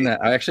while you're doing that,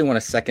 I actually want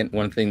to second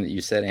one thing that you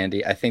said,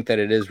 Andy. I think that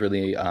it is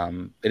really,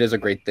 it is a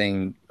great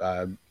thing,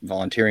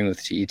 volunteering with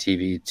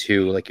TETV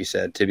too, like you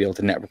said, to be able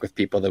to network with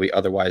people that we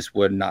otherwise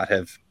would not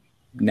have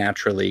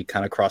naturally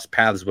kind of cross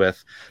paths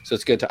with. So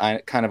it's good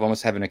to kind of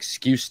almost have an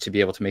excuse to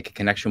be able to make a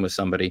connection with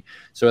somebody.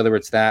 So whether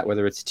it's that,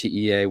 whether it's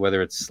TEA,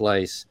 whether it's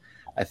Slice,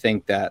 I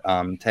think that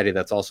Teddy,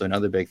 that's also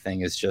another big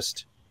thing, is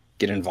just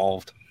get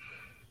involved.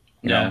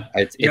 You know,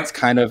 it's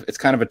kind of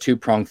a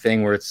two-pronged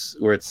thing where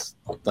it's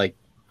like,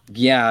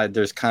 yeah,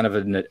 there's kind of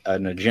an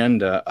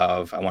agenda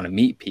of I want to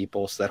meet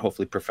people so that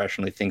hopefully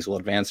professionally things will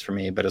advance for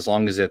me. But as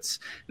long as this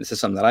is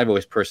something that I've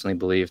always personally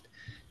believed,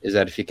 is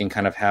that if you can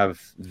kind of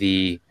have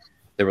the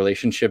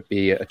relationship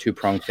be a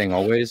two-pronged thing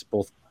always,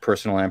 both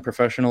personal and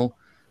professional,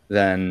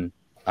 then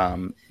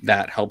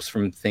that helps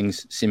from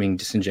things seeming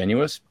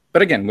disingenuous.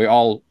 But again, we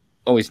all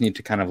always need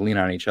to kind of lean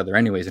on each other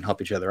anyways and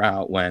help each other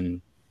out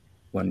when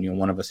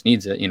one of us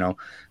needs it.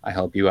 I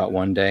help you out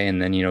one day, and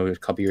then a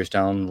couple years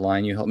down the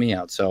line you help me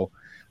out. So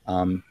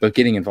but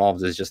getting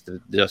involved is just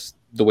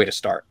the way to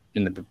start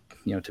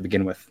to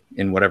begin with,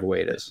 in whatever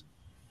way it is.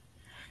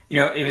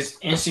 It was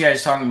interesting,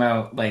 guys, talking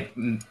about like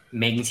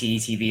making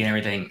TETV and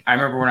everything. I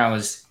remember when I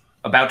was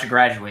about to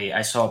graduate,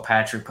 I saw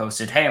Patrick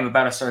posted, "Hey, I'm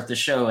about to start the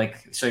show.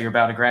 Like, so you're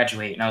about to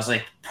graduate." And I was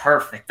like,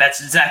 perfect.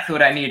 That's exactly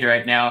what I need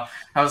right now.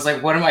 I was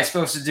like, what am I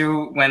supposed to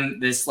do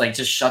when this like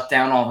just shut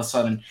down all of a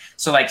sudden?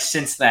 So like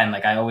since then,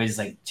 like I always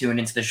like tune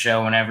into the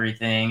show and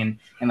everything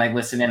and like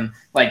listen in.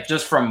 Like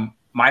just from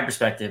my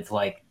perspective,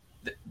 like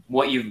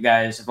what you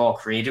guys have all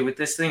created with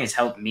this thing has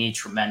helped me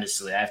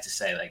tremendously. I have to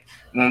say, like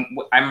when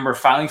I remember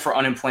filing for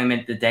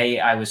unemployment the day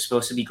I was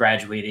supposed to be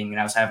graduating, and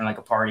I was having like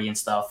a party and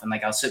stuff, and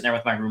like I was sitting there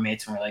with my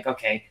roommates, and we're like,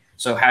 okay,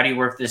 so how do you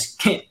work this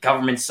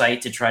government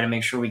site to try to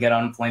make sure we get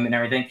unemployment and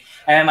everything?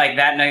 And then like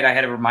that night, I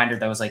had a reminder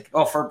that was like,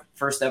 oh, for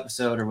first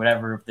episode or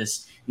whatever of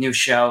this new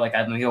show, like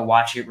I'm gonna go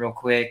watch it real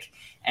quick.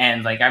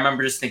 And like I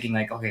remember just thinking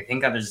like, okay,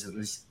 thank God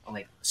there's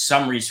like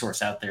some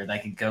resource out there that I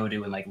could go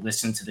to and like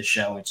listen to the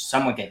show and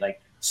somewhat get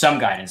like some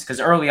guidance, because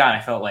early on I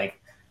felt like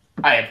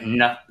I have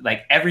not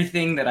like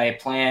everything that I had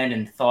planned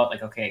and thought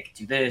like, okay, I could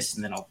do this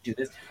and then I'll do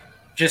this,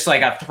 just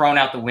like got thrown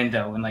out the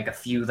window in like a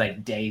few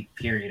like day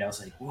period. I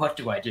was like, what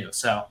do I do?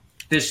 So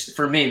this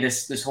for me,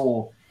 this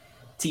whole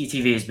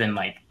TTV has been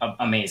like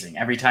amazing.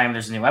 Every time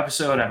there's a new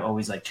episode, I've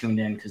always like tuned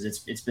in because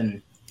it's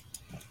been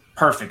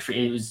perfect for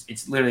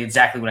it's literally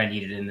exactly what I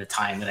needed in the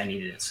time that I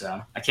needed it. So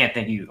I can't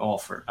thank you all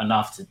for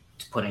enough to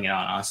putting it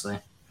on, honestly.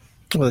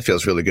 Well, that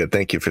feels really good.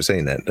 Thank you for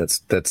saying that.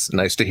 That's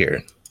nice to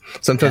hear.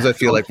 Sometimes I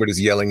feel like we're just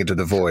yelling into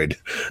the void.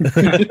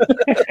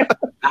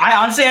 I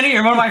honestly, Andy,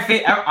 you're one of my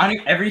favorite.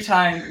 Every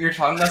time you're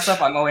talking about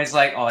stuff, I'm always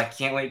like, oh, I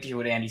can't wait to hear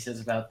what Andy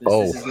says about this.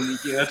 Oh. This is going to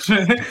be good.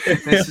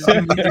 This is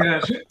going to be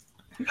good.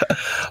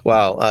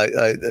 Wow,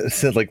 I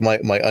said like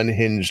my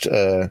unhinged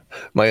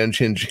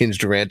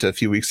rant a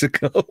few weeks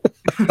ago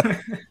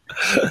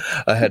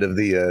ahead of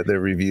the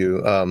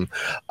review.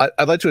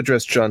 I'd like to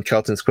address John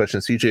Kelton's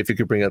question. CJ, if you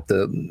could bring up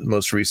the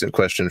most recent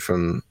question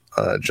from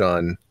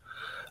John.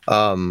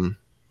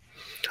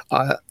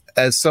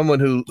 As someone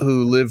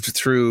who lived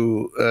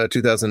through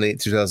 2008,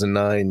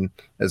 2009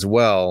 as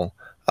well,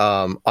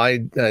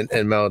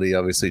 and Melody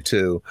obviously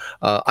too.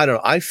 I don't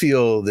know. I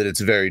feel that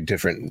it's very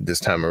different this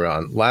time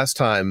around. Last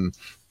time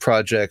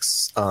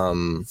projects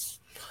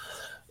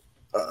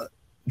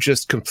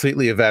just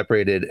completely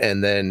evaporated,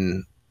 and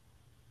then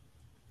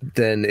I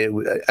don't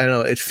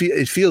know. It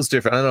feels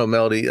different. I don't know,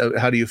 Melody.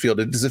 How do you feel?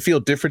 Does it feel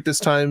different this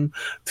time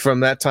from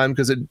that time?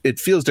 Because it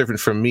feels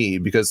different from me,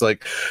 because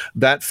like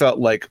that felt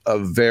like a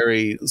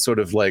very sort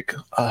of like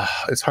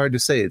it's hard to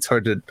say. It's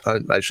hard to.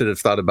 I should have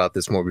thought about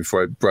this more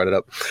before I brought it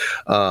up.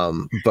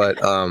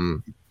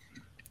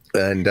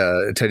 And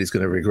Teddy's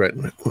going to regret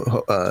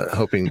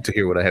hoping to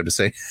hear what I have to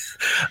say.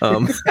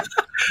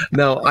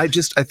 No, I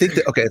think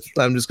that okay.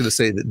 I'm just going to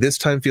say that this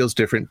time feels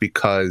different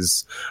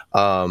because.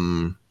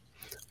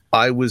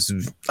 I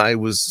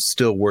was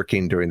still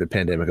working during the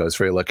pandemic. I was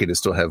very lucky to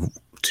still have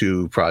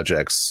 2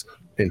 projects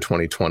in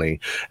 2020,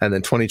 and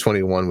then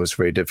 2021 was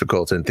very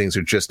difficult, and things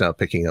are just now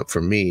picking up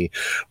for me.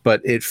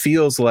 But it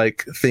feels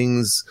like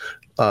things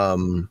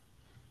in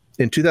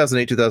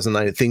 2008,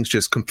 2009, things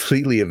just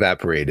completely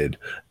evaporated,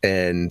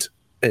 and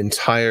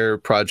entire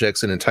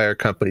projects and entire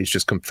companies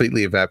just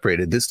completely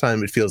evaporated. This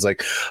time it feels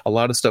like a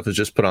lot of stuff is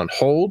just put on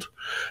hold,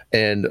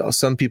 and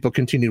some people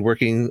continued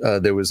working.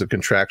 There was a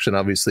contraction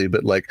obviously,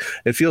 but like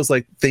it feels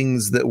like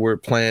things that were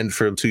planned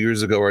for 2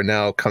 years ago are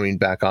now coming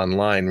back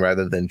online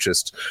rather than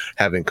just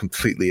having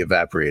completely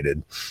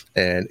evaporated.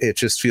 And it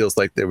just feels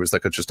like there was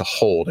like just a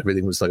hold.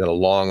 Everything was like a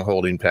long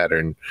holding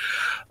pattern.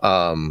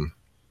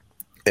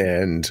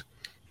 And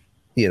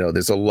you know,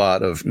 there's a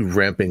lot of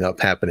ramping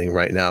up happening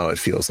right now, it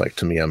feels like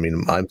to me. I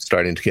mean, I'm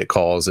starting to get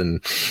calls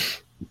and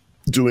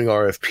doing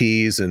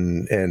RFPs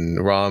and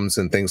ROMs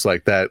and things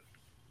like that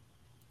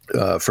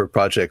for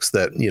projects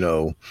that, you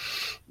know,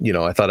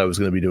 I thought I was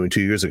going to be doing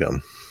 2 years ago.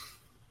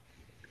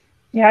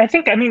 Yeah, I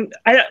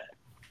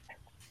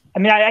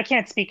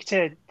can't speak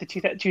to the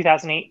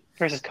 2008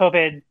 versus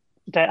COVID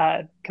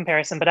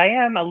comparison, but I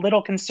am a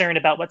little concerned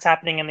about what's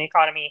happening in the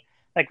economy,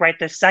 like right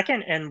this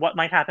second, and what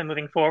might happen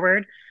moving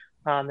forward.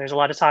 There's a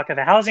lot of talk of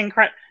a housing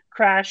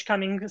crash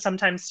coming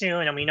sometime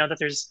soon, and we know that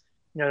there's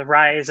the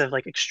rise of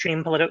like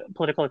extreme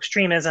political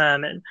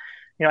extremism, and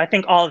I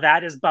think all of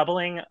that is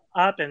bubbling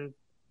up and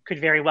could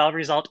very well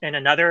result in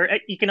another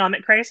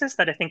economic crisis.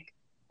 That I think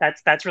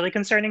that's really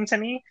concerning to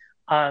me.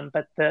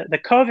 But the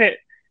COVID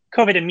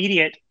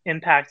immediate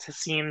impact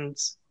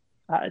seems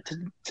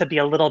to be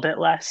a little bit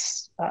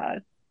less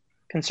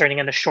concerning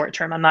in the short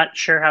term. I'm not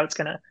sure how it's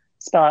going to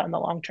spell out in the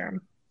long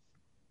term.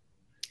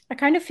 I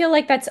kind of feel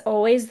like that's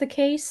always the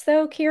case,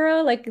 though,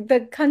 Kira. Like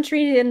the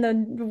country and the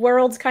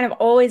world's kind of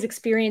always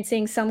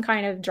experiencing some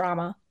kind of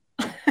drama.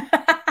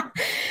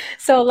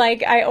 So,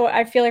 like,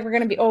 I feel like we're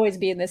going to always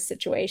be in this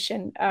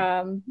situation.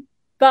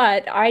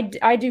 But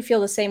I do feel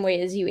the same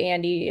way as you,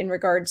 Andy, in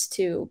regards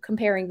to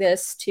comparing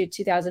this to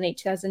 2008,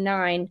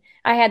 2009.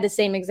 I had the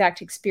same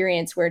exact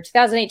experience where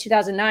 2008,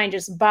 2009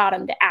 just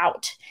bottomed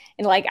out.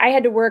 And like I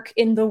had to work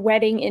in the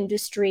wedding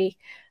industry,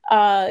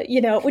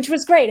 which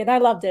was great. And I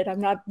loved it.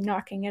 I'm not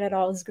knocking it at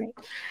all. It was great.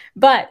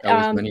 But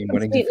weddings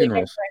and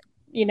funerals.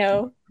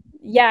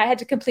 I had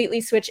to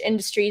completely switch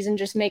industries and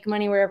just make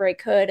money wherever I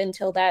could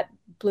until that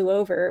blew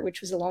over,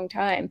 which was a long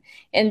time.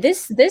 And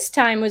this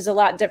time was a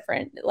lot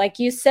different. Like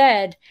you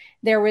said,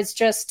 there was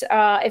just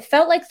it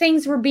felt like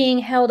things were being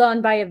held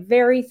on by a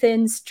very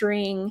thin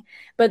string,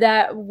 but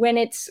that when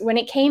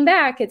it came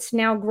back, it's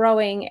now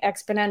growing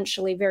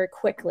exponentially very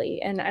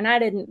quickly. And I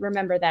didn't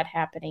remember that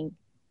happening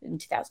in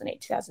 2008,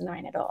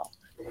 2009 at all.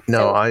 No,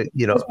 So,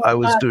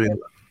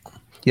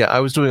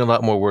 I was doing a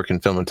lot more work in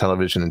film and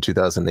television in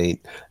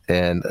 2008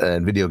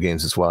 and video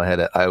games as well.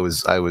 I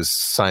was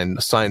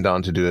signed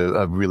on to do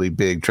a really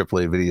big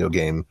AAA video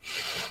game,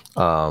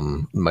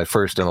 my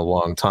first in a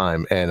long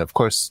time, and of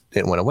course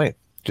it went away,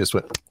 just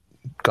went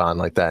gone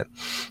like that.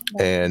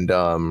 And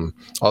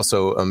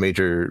also a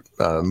major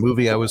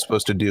movie I was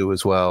supposed to do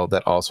as well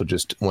that also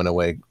just went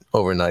away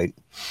overnight.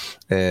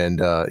 And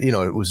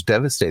it was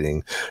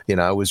devastating.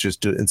 I was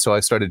just doing, and so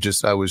I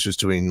was just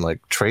doing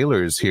like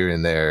trailers here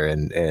and there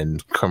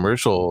and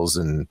commercials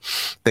and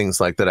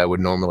things like that I would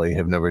normally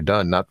have never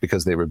done, not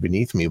because they were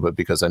beneath me, but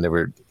because I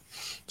never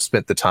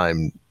spent the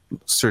time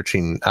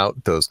searching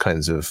out those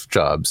kinds of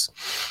jobs.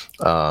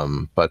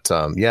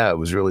 It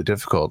was really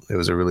difficult. It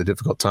was a really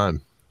difficult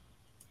time.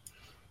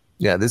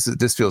 Yeah,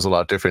 this feels a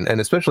lot different,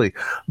 and especially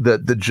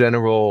the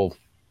general,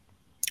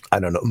 I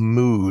don't know,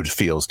 mood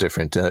feels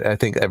different. I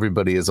think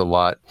everybody is a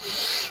lot,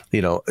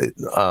 there's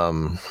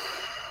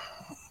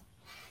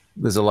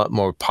a lot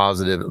more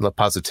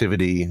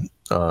positivity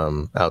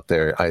out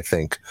there, I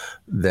think,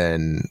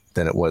 than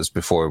it was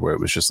before, where it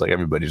was just like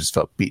everybody just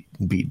felt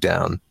beat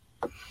down.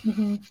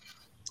 Mm-hmm.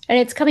 And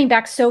it's coming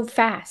back so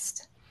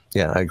fast.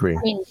 Yeah, I agree.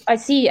 I mean, I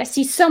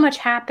see so much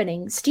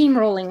happening,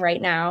 steamrolling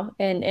right now,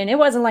 and it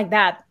wasn't like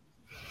that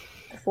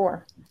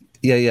before.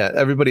 Yeah.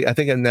 I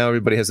think now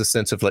everybody has a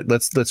sense of like,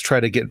 let's try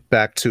to get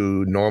back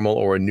to normal,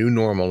 or a new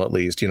normal at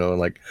least.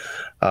 Everybody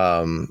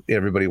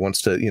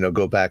wants to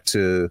go back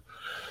to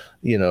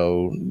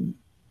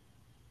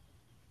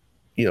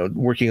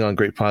working on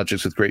great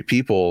projects with great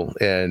people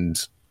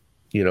and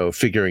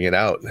figuring it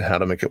out, how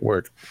to make it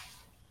work.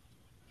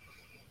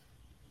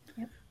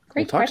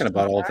 Great. Talking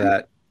about all of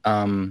that,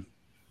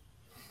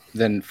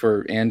 then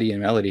for Andy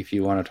and Melody, if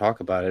you want to talk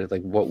about it,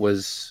 like what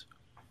was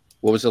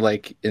it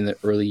like in the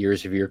early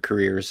years of your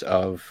careers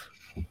of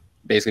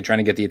basically trying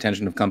to get the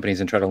attention of companies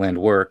and try to land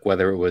work,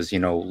 whether it was,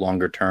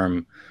 longer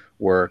term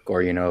work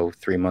or,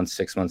 3 months,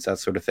 6 months, that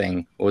sort of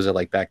thing? What was it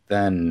like back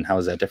then? How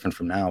is that different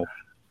from now?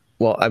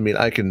 Well, I mean,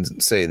 I can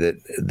say that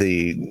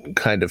the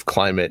kind of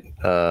climate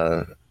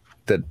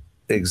that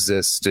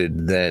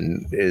existed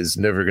then is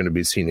never going to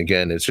be seen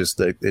again. It's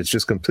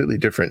just completely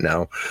different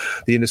now.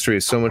 The industry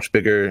is so much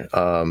bigger.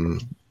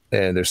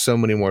 And there's so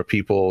many more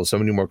people, so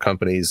many more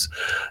companies.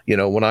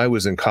 When I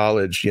was in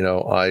college,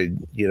 I've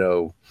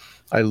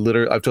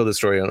told this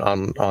story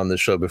on the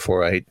show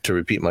before. I hate to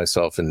repeat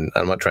myself, and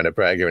I'm not trying to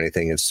brag or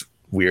anything. It's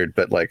weird,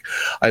 but like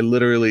I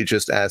literally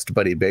just asked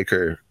Buddy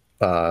Baker,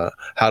 how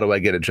do I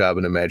get a job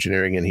in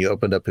Imagineering? And he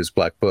opened up his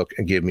black book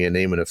and gave me a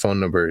name and a phone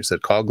number. He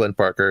said, call Glenn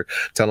Parker,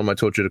 tell him I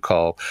told you to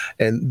call.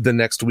 And the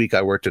next week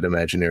I worked at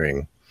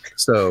Imagineering.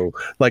 So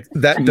like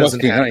that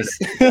doesn't happen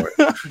anymore.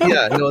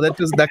 Yeah, no,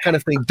 that kind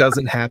of thing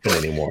doesn't happen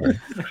anymore.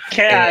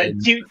 Can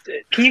you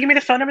give me the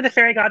phone number of the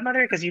fairy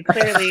godmother? Because you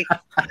clearly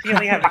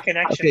have a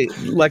connection. Okay,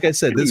 like I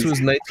said, this was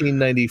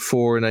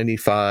 1994,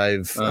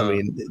 95. I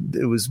mean,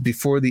 it was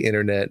before the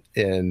internet,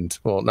 and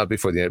well, not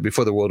before the internet,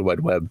 before the World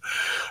Wide Web.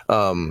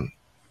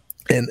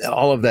 And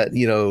all of that,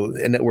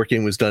 and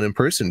networking was done in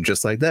person,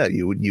 just like that.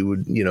 You would,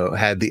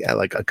 had the,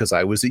 like, because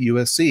I was at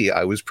USC,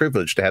 I was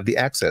privileged to have the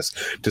access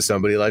to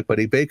somebody like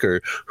Buddy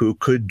Baker who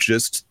could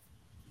just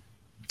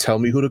tell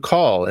me who to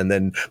call. And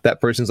then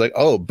that person's like,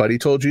 oh, Buddy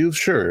told you?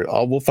 Sure.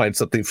 We'll find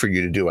something for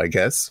you to do, I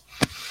guess.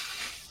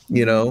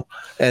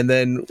 And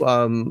then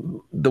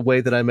the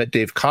way that I met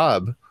Dave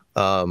Cobb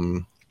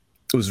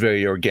was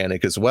very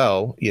organic as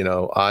well.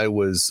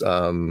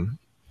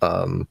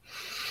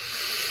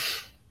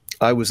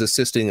 I was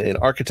assisting an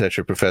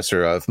architecture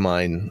professor of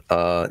mine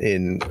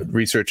in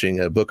researching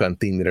a book on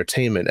themed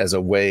entertainment as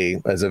a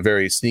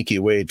very sneaky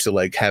way to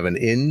like have an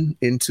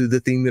into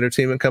the themed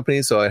entertainment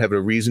company. So I have a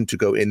reason to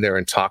go in there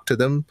and talk to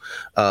them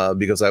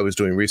because I was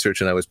doing research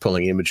and I was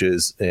pulling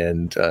images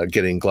and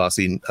getting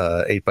glossy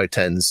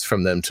 8x10s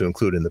from them to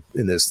include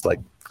in this like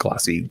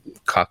glossy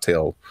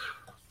cocktail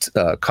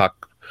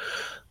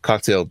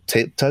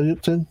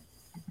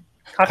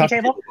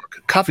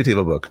coffee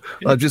table book.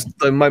 Just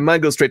my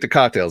mind goes straight to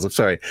cocktails. I'm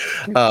sorry.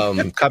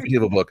 Coffee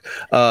table book.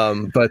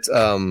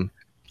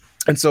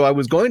 And so I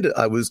was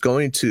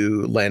going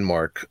to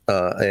Landmark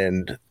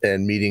and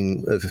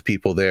meeting with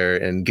people there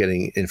and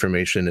getting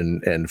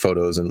information and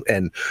photos.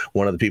 And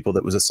one of the people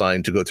that was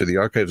assigned to go through the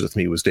archives with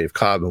me was Dave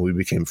Cobb, and we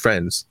became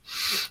friends.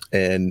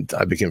 And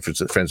I became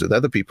friends with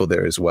other people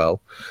there as well.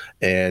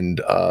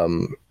 And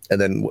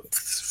then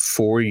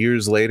 4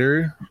 years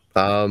later,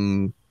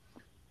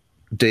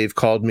 Dave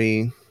called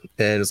me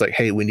and was like,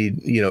 hey, we need,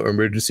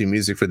 emergency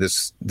music for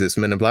this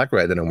Men in Black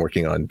ride that I'm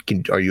working on.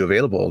 Are you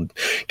available?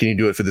 Can you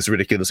do it for this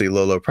ridiculously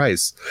low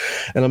price?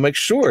 And I'm like,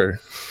 sure.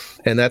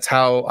 And that's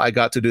how I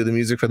got to do the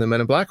music for the Men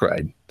in Black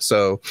ride.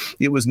 So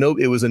it was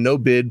a no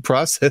bid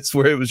process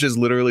where it was just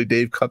literally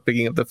Dave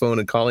picking up the phone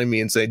and calling me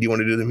and saying, "Do you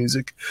want to do the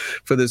music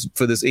for this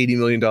 $80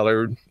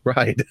 million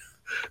ride?"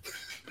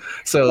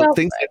 So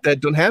things like that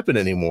don't happen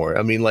anymore.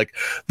 I mean, like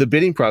the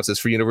bidding process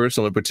for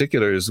Universal in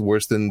particular is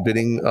worse than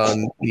bidding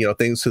on,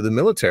 things to the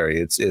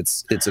military.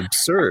 It's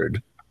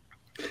absurd.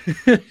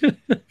 We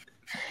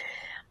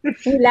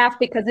laugh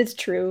because it's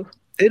true.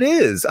 It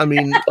is. I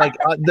mean,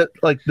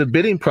 the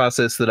bidding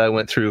process that I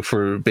went through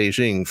for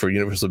Beijing, for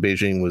Universal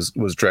Beijing,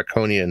 was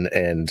draconian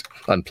and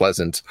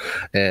unpleasant,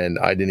 and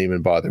I didn't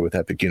even bother with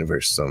Epic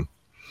Universe. So,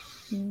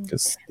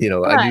 because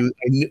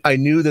I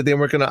knew that they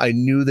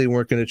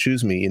weren't gonna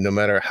choose me, no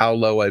matter how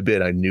low I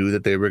bid. I knew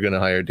that they were gonna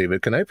hire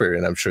David Kniper,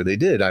 and I'm sure they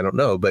did. I don't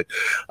know, but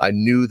I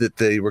knew that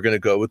they were gonna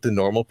go with the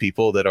normal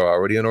people that are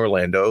already in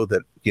Orlando,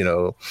 that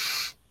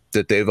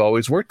that they've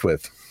always worked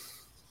with.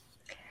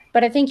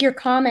 But I think your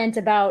comment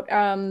about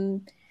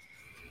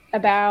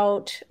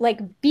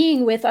like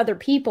being with other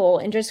people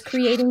and just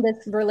creating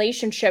this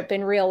relationship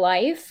in real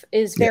life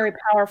is very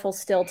powerful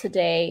still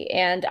today.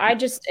 And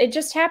it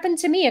just happened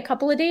to me a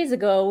couple of days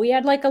ago. We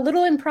had like a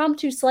little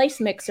impromptu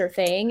slice mixer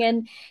thing,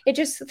 and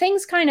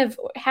things kind of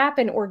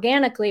happen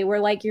organically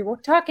where like you're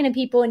talking to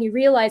people and you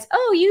realize,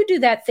 oh, you do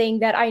that thing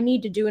that I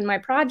need to do in my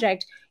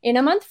project in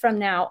a month from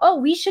now. Oh,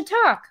 we should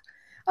talk.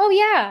 Oh,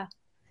 yeah.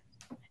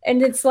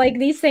 And it's like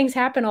these things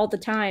happen all the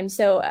time.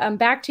 So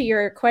back to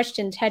your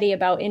question, Teddy,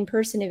 about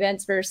in-person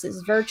events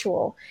versus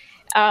virtual.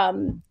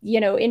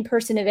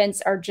 In-person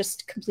events are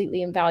just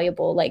completely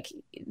invaluable. Like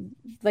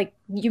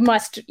you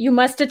must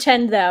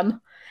attend them.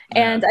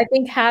 Yeah. And I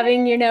think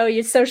having,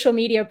 your social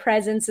media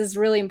presence is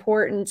really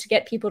important to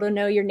get people to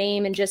know your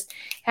name and just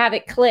have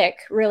it click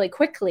really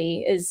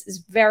quickly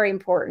is very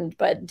important.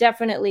 But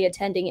definitely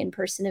attending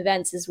in-person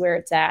events is where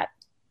it's at.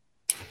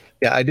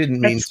 Yeah, I didn't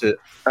mean to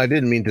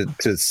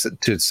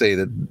say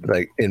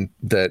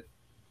that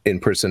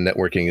in-person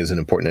networking isn't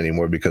important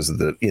anymore because of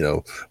the,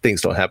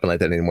 things don't happen like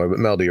that anymore. But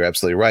Melody, you're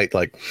absolutely right.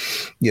 Like,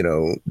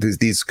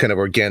 these kind of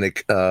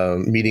organic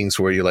meetings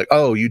where you're like,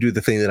 oh, you do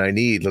the thing that I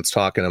need, let's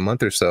talk in a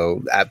month or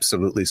so,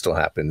 absolutely still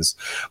happens.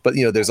 But,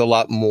 there's a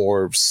lot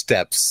more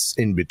steps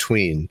in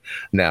between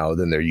now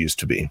than there used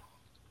to be.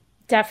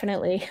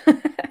 Definitely.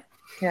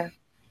 Yeah.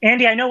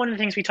 Andy, I know one of the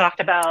things we talked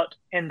about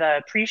in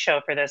the pre-show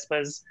for this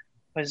was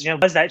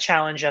that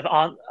challenge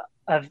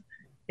of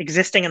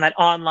existing in that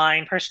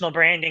online personal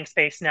branding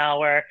space now,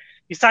 where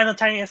you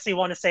simultaneously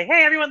want to say,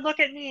 hey, everyone,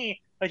 look at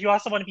me, but you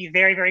also want to be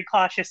very, very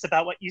cautious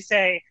about what you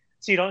say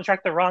so you don't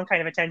attract the wrong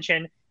kind of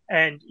attention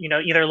and,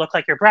 either look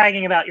like you're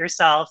bragging about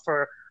yourself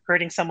or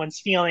hurting someone's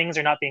feelings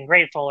or not being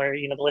grateful, or,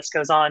 the list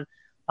goes on.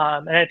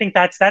 And I think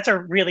that's a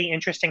really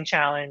interesting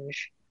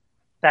challenge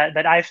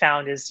that I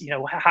found is,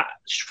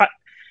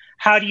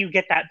 how do you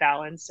get that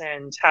balance,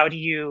 and how do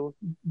you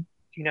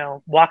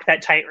walk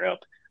that tightrope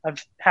of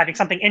having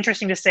something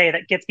interesting to say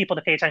that gets people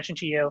to pay attention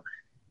to you,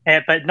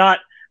 but not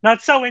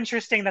so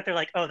interesting that they're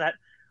like, oh, that's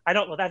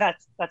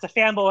a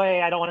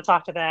fanboy, I don't want to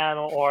talk to them,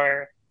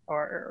 or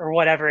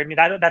whatever. I mean,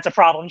 that's a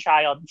problem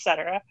child,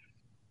 etc.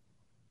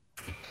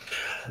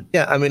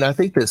 Yeah, I mean, I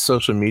think that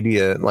social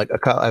media, like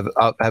I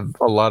have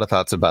a lot of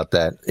thoughts about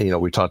that.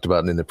 We talked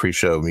about it in the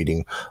pre-show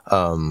meeting.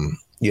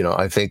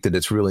 I think that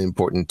it's really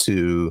important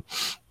to,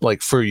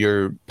 like, for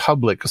your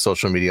public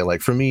social media,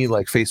 like for me,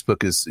 like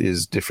Facebook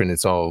is different.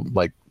 It's all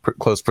like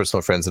close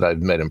personal friends that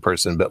I've met in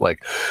person, but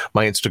like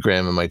my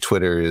Instagram and my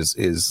Twitter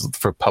is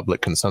for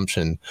public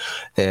consumption.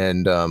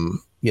 And,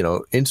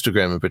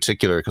 Instagram in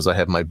particular, because I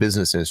have my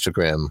business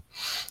Instagram,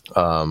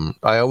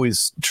 I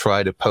always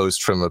try to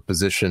post from a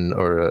position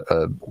or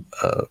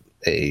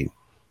a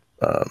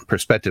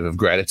perspective of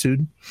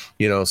gratitude,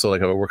 so like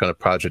if I work on a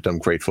project, I'm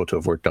grateful to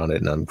have worked on it,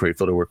 and I'm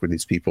grateful to work with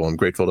these people. I'm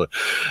grateful to,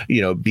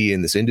 be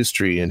in this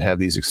industry and have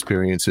these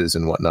experiences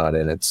and whatnot.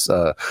 And it's,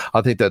 I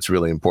think that's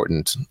really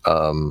important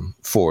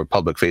for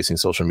public facing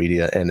social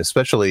media. And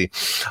especially,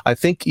 I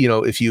think,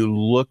 if you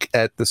look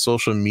at the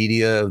social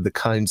media, the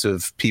kinds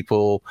of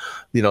people,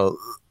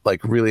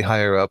 like really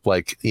higher up,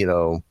 like,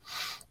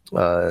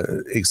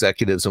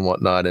 executives and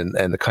whatnot,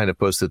 and the kind of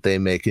posts that they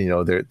make,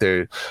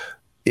 they're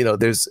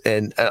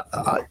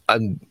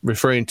I'm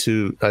referring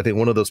to, I think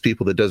one of those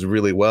people that does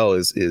really well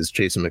is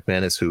Jason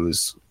McManus, who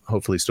is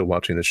hopefully still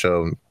watching the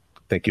show.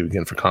 Thank you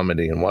again for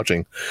commenting and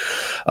watching.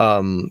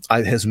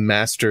 Has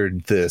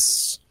mastered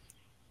this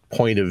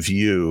point of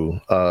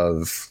view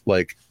of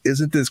like,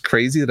 isn't this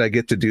crazy that I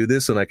get to do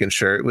this and I can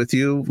share it with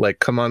you? Like,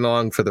 come on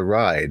along for the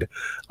ride.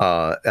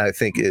 I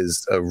think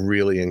is a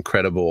really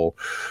incredible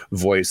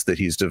voice that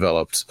he's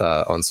developed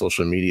on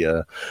social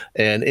media,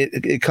 and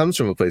it comes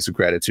from a place of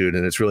gratitude,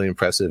 and it's really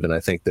impressive. And I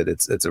think that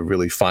it's a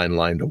really fine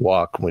line to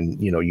walk when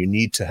you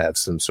need to have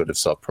some sort of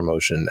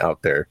self-promotion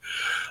out there,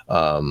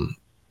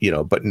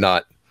 but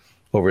not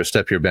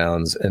overstep your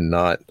bounds and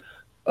not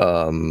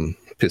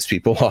piss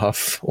people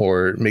off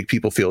or make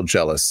people feel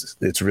jealous.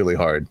 It's really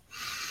hard.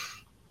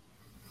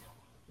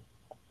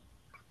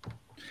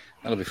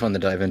 That'll be fun to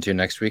dive into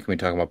next week when we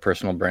talk about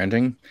personal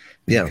branding.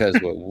 Yeah. Because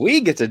what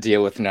we get to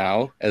deal with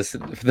now, as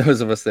for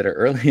those of us that are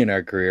early in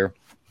our career,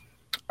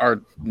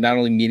 are not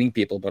only meeting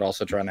people, but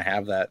also trying to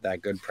have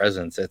that good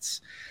presence.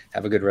 It's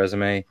have a good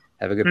resume,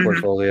 have a good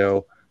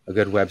portfolio, a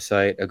good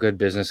website, a good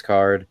business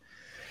card.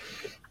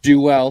 Do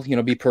well,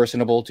 be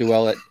personable, do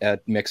well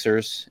at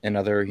mixers and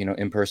other,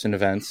 in-person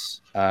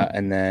events,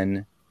 and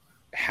then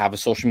have a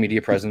social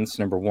media presence,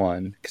 number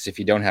one, because if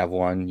you don't have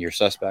one, you're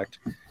suspect.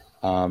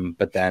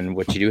 But then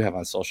what you do have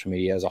on social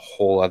media is a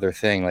whole other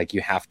thing. Like,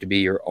 you have to be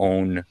your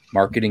own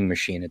marketing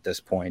machine at this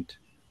point,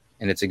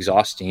 and it's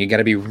exhausting. You got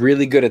to be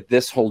really good at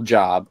this whole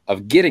job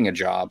of getting a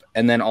job,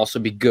 and then also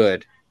be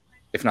good,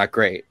 if not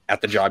great,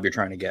 at the job you're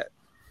trying to get.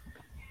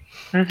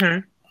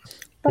 Mm-hmm.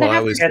 But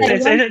Well,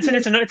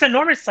 it's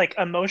enormous, like,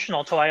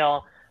 emotional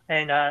toil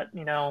and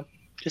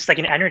just like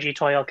an energy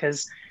toil,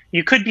 because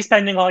you could be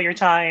spending all your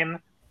time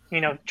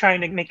trying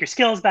to make your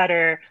skills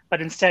better,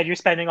 but instead you're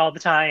spending all the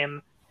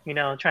time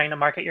trying to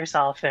market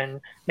yourself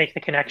and make the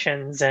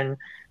connections and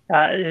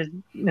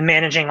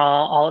managing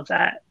all of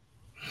that.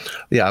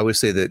 Yeah, I always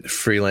say that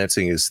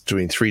freelancing is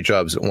doing 3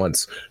 jobs at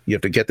once. You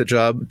have to get the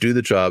job, do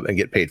the job, and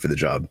get paid for the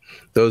job.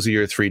 Those are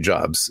your 3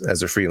 jobs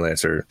as a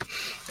freelancer.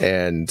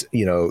 And,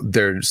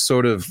 they're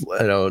sort of,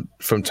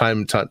 from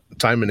time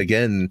and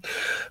again,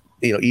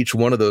 each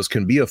one of those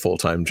can be a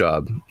full-time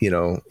job,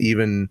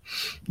 even,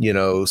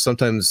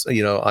 sometimes,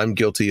 I'm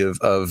guilty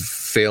of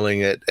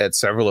failing at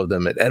several of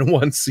them at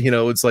once.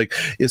 It's like,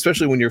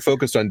 especially when you're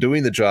focused on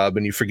doing the job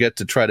and you forget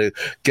to try to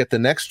get the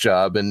next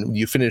job, and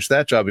you finish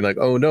that job and you're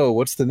like, oh no,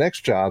 what's the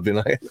next job?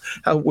 And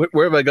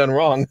where have I gone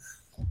wrong?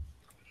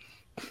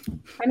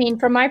 I mean,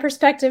 from my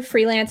perspective,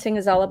 freelancing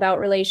is all about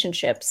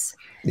relationships.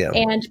 Yeah.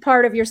 And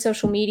part of your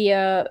social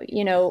media,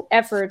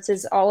 efforts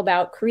is all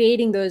about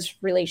creating those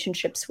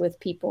relationships with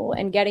people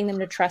and getting them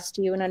to trust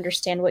you and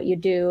understand what you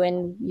do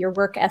and your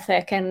work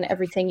ethic and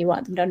everything you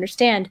want them to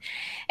understand.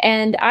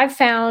 And I've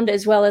found,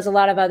 as well as a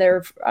lot of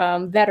other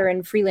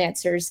veteran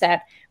freelancers,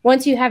 that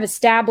once you have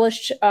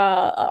established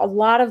a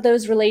lot of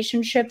those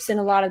relationships in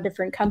a lot of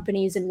different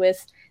companies and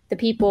with the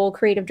people,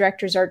 creative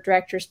directors, art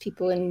directors,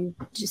 people in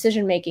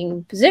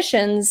decision-making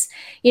positions,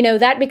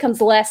 that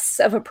becomes less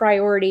of a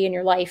priority in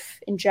your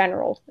life in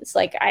general. It's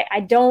like,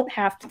 I don't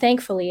have to,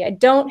 thankfully, I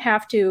don't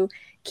have to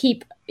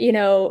keep,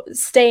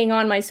 staying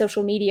on my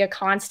social media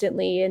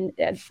constantly and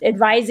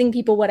advising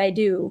people what I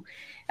do,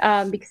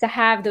 because I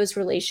have those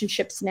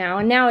relationships now.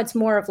 And now it's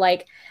more of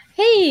like,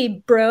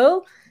 hey,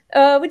 bro,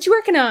 what you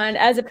working on?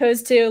 As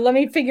opposed to, let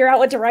me figure out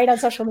what to write on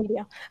social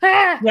media.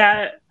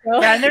 Yeah.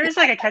 Yeah, and there is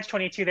like a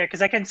catch-22 there,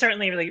 because I can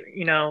certainly really,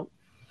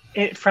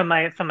 from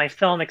my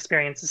film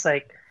experience, it's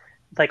like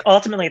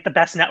ultimately the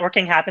best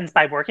networking happens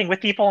by working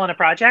with people on a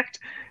project,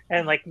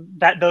 and like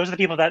that, those are the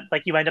people that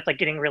like you end up like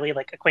getting really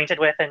like acquainted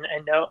with and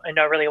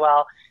know really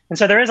well. And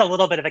so there is a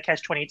little bit of a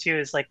catch-22,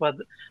 is like, well,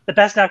 the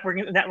best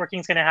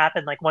networking is going to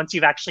happen like once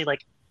you've actually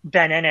like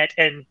been in it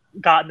and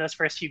gotten those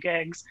first few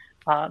gigs,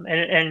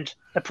 and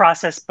the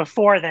process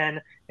before then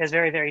is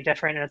very, very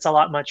different, and it's a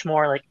lot much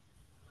more like,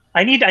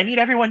 I need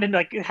everyone to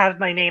like have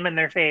my name in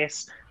their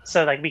face,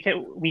 so like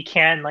we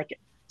can like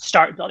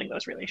start building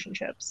those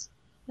relationships.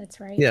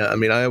 That's right. Yeah, I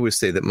mean, I always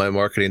say that my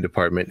marketing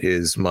department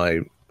is my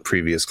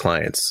previous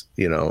clients.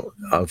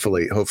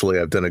 Hopefully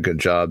I've done a good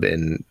job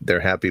and they're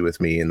happy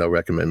with me and they'll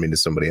recommend me to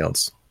somebody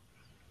else.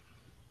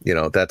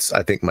 That's,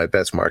 I think, my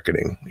best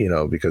marketing,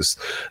 because,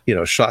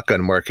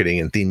 shotgun marketing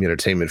and theme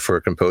entertainment for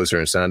a composer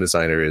and sound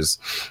designer is,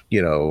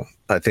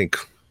 I think,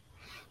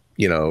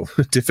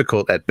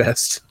 difficult at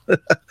best.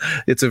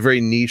 It's a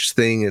very niche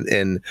thing.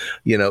 And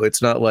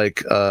it's not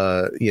like,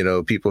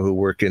 people who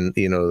work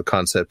in,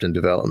 concept and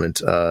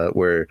development,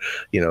 where,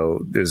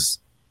 there's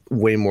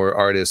way more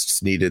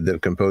artists needed than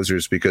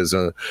composers, because,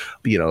 a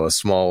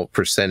small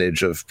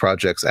percentage of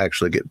projects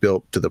actually get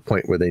built to the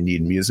point where they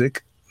need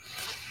music.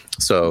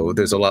 So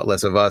there's a lot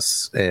less of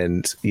us,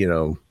 and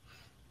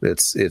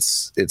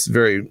it's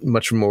very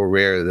much more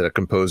rare that a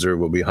composer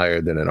will be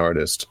hired than an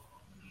artist.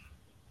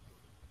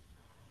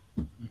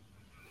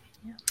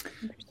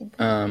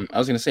 I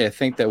was going to say, I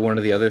think that one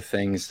of the other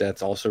things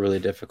that's also really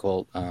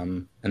difficult,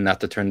 and not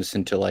to turn this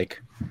into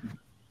like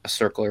a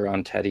circle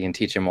around Teddy and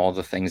teach him all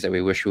the things that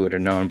we wish we would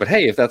have known, but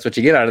hey, if that's what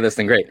you get out of this,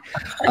 then great.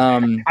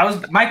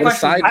 My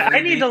question.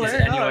 I need to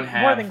listen.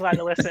 More than glad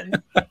to listen.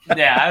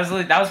 Yeah, that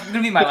was going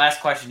to be my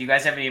last question. Do you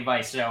guys have any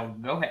advice? So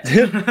go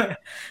ahead.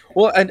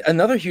 Well, and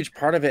another huge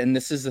part of it, and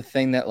this is the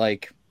thing that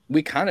like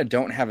we kind of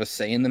don't have a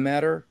say in the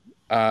matter,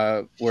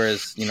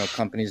 whereas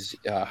companies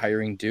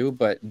hiring do,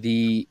 but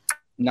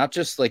not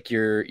just like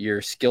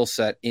your skill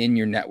set in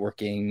your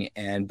networking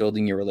and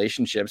building your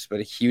relationships, but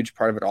a huge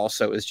part of it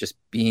also is just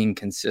being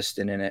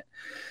consistent in it.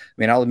 I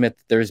mean, I'll admit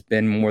that there's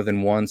been more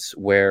than once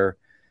where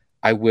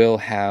I will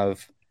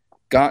have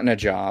gotten a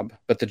job,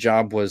 but the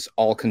job was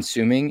all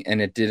consuming and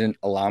it didn't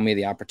allow me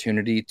the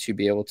opportunity to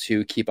be able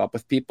to keep up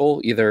with people,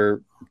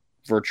 either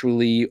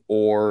virtually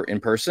or in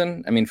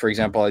person. I mean, for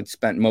example, I'd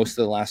spent most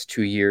of the last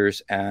 2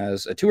 years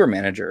as a tour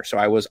manager. So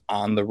I was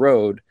on the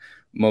road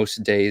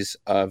most days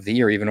of the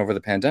year, even over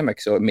the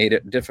pandemic. So it made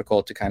it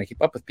difficult to kind of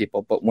keep up with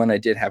people. But when I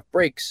did have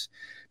breaks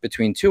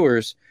between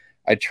tours,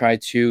 I try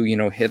to,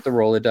 hit the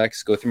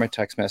Rolodex, go through my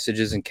text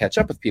messages and catch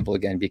up with people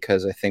again,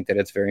 because I think that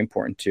it's very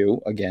important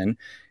to, again,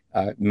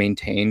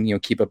 maintain,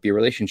 keep up your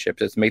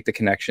relationships. It's make the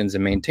connections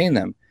and maintain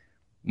them.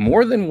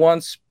 More than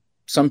once,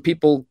 some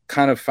people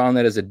kind of found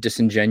that as a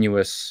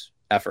disingenuous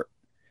effort.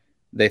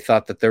 They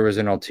thought that there was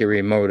an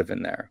ulterior motive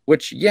in there,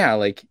 which, yeah,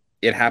 like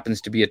it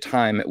happens to be a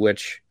time at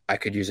which I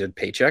could use a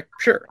paycheck,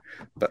 sure.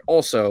 But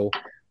also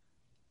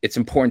it's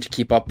important to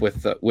keep up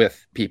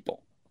with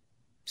people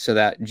so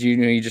that,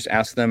 you just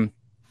ask them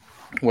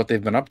what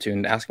they've been up to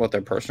and ask about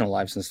their personal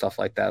lives and stuff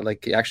like that.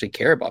 Like, you actually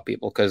care about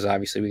people, because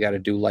obviously we got to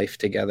do life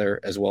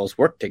together as well as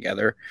work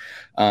together.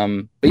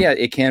 But yeah,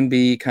 it can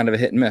be kind of a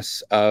hit and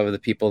miss of the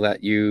people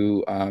that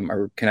you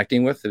are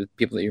connecting with, the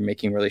people that you're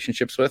making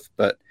relationships with.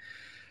 But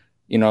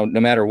no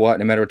matter what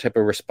type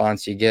of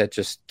response you get,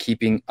 just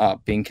keeping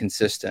up, being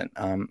consistent.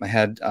 I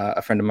had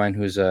a friend of mine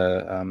who's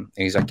an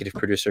executive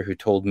producer who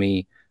told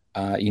me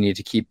you need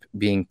to keep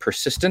being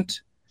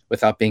persistent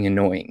without being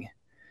annoying.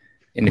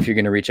 And if you're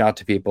going to reach out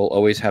to people,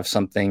 always have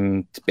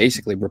something to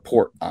basically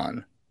report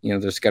on.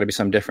 There's got to be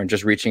something different.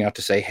 Just reaching out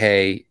to say,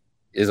 hey,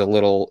 is a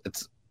little,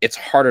 it's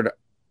harder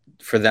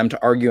for them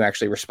to argue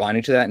actually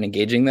responding to that and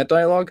engaging that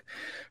dialogue,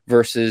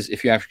 versus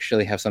if you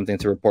actually have something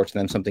to report to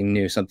them, something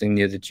new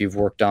that you've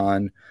worked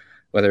on,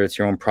 whether it's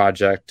your own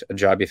project, a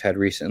job you've had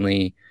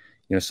recently,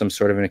 some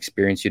sort of an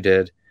experience you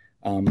did.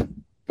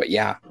 But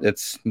yeah,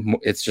 it's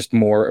just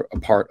more a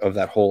part of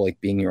that whole,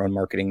 like, being your own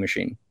marketing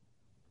machine.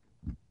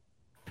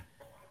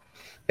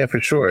 Yeah,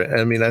 for sure.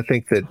 I mean, I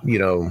think that,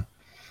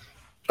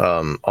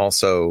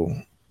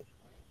 also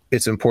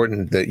it's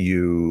important that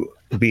you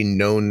be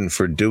known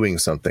for doing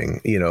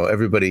something.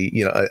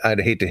 Everybody, I'd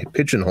hate to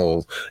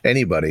pigeonhole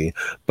anybody,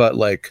 but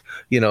like,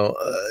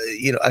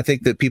 I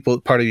think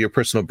that part of your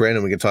personal brand,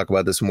 and we can talk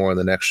about this more on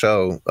the next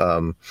show,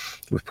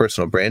 with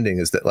personal branding,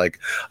 is that, like,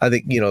 I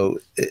think,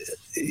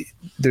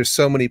 there's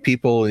so many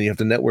people and you have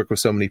to network with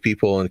so many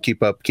people and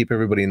keep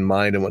everybody in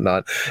mind and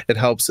whatnot. It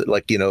helps that,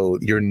 like,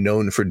 you're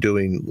known for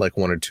doing like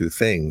one or two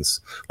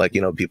things. Like,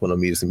 people know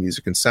me as the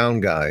music and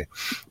sound guy,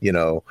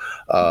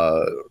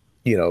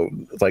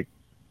 like,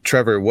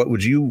 Trevor, what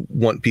would you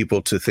want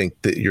people to think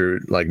that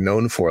you're, like,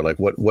 known for? Like,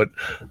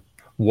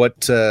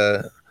 what's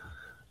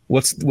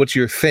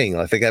your thing?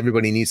 I think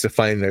everybody needs to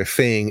find their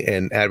thing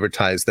and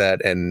advertise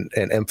that and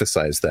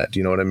emphasize that. Do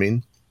you know what I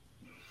mean?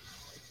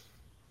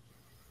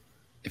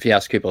 If you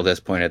ask people at this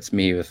point, it's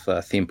me with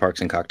theme parks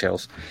and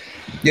cocktails.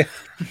 Yeah.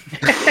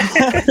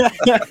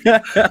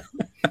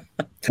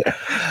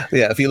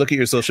 Yeah, if you look at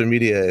your social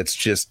media, it's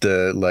just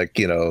like,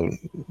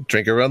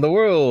 drink around the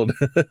world.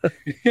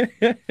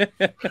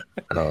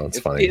 Oh, it's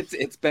funny.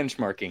 It's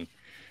benchmarking.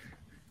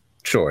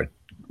 Sure.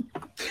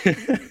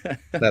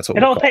 That's what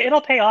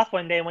it'll pay off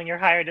one day when you're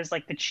hired as,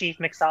 like, the chief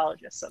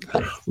mixologist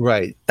someplace.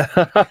 Right.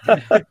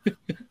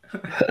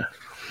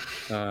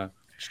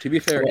 To be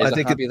fair, it's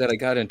a hobby that I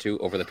got into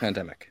over the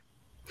pandemic.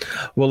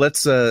 Well,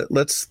 let's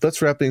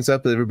wrap things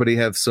up. Everybody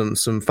have some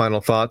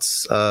final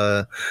thoughts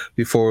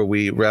before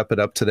we wrap it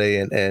up today,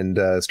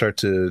 and start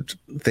to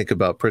think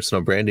about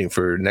personal branding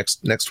for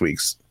next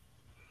week's.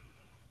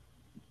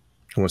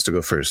 Who wants to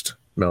go first?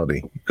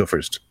 Melody, go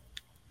first.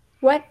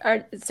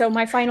 So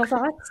my final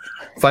thoughts?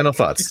 Final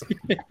thoughts.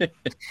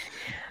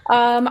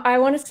 I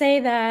want to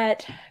say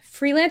that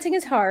freelancing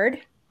is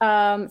hard.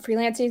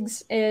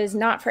 Freelancing is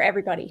not for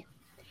everybody.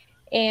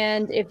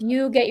 And if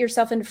you get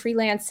yourself into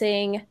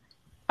freelancing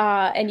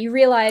and you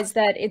realize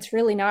that it's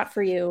really not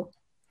for you,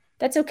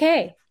 that's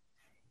okay.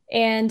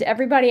 And I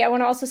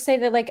want to also say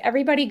that, like,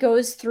 everybody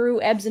goes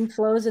through ebbs and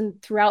flows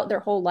and throughout their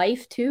whole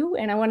life too.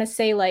 And I want to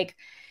say, like,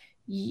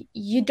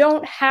 you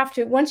don't have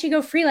to, once you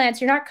go freelance,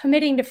 you're not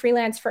committing to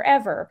freelance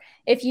forever.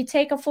 If you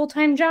take a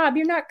full-time job,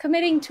 you're not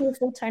committing to a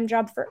full-time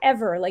job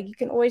forever. Like, you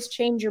can always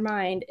change your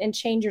mind and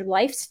change your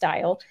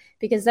lifestyle,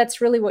 because that's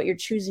really what you're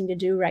choosing to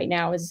do right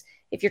now. Is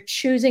if you're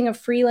choosing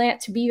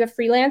to be a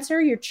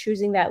freelancer, you're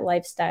choosing that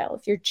lifestyle.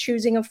 If you're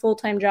choosing a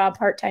full-time job,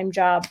 part-time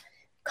job,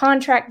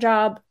 contract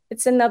job,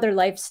 it's another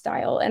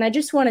lifestyle. And I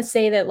just want to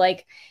say that,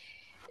 like,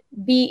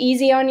 be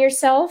easy on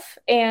yourself.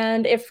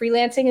 And if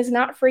freelancing is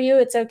not for you,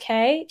 it's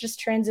okay. Just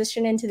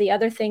transition into the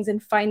other things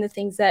and find the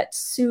things that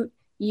suit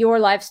your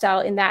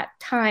lifestyle in that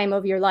time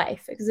of your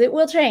life, because it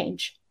will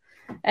change.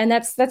 And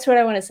that's what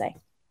I want to say.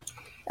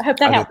 I hope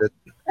that helps.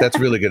 That's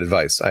really good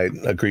advice. I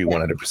agree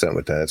 100%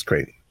 with that. That's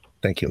great.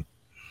 Thank you.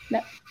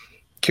 No.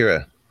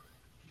 Kira.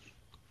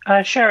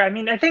 Sure. I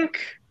mean, I think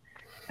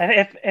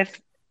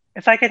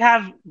if I could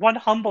have one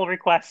humble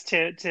request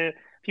to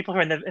people who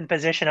are in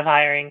position of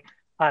hiring,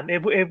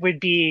 it would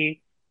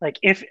be, like,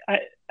 if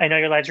I know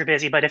your lives are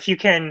busy, but if you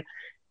can,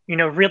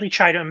 really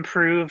try to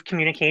improve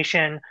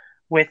communication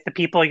with the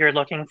people you're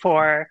looking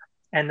for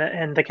and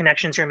the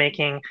connections you're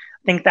making,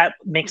 I think that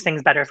makes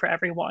things better for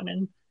everyone.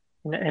 And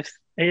if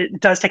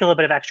it does take a little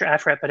bit of extra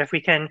effort, but if we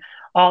can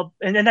all,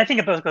 and I think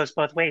it goes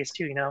both ways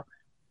too,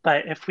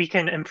 But if we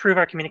can improve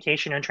our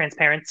communication and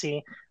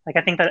transparency, like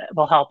I think that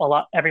will help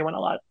everyone a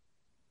lot.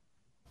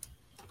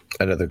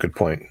 Another good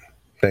point.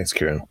 Thanks,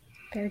 Kieran.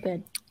 Very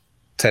good.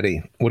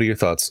 Teddy, what are your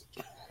thoughts?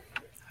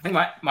 I think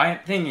my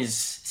thing is,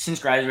 since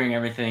graduating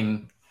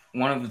everything,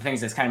 one of the things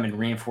that's kind of been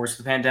reinforced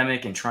with the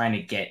pandemic and trying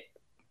to get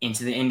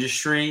into the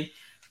industry,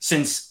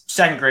 since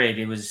second grade,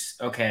 it was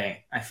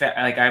okay. I felt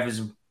like I was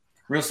a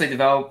real estate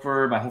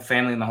developer, my whole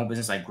family, my whole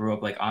business, I grew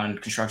up like on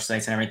construction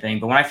sites and everything.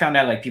 But when I found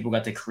out like people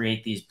got to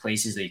create these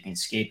places that you can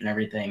escape and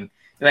everything,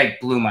 it like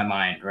blew my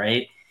mind,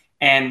 right?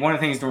 And one of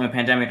the things during the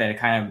pandemic that it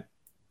kind of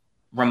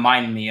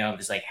reminded me of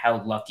is like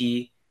how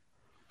lucky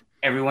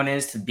everyone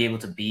is to be able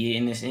to be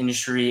in this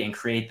industry and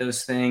create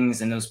those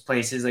things and those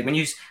places. Like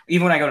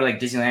even when I go to like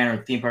Disneyland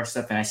or theme park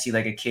stuff and I see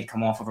like a kid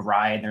come off of a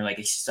ride and they're like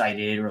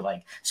excited, or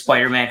like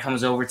Spider-Man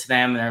comes over to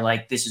them and they're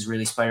like, this is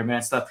really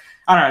Spider-Man stuff.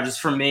 I don't know,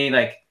 just for me,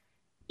 like,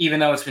 even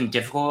though it's been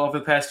difficult over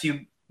the past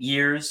few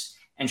years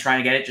and trying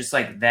to get it, just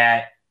like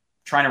that,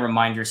 trying to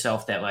remind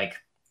yourself that like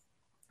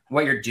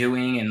what you're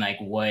doing and like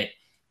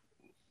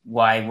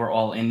why we're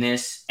all in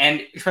this,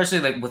 and especially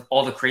like with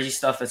all the crazy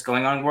stuff that's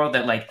going on in the world,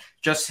 that like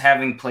just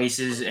having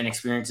places and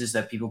experiences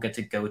that people get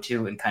to go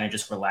to and kind of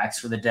just relax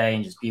for the day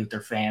and just be with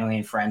their family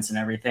and friends and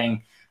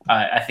everything.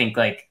 I think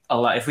like a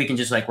lot, if we can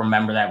just like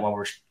remember that while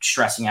we're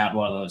stressing out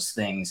one of those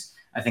things,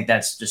 I think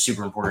that's just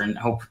super important. I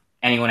hope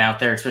anyone out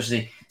there,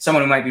 especially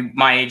someone who might be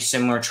my age,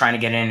 similar, trying to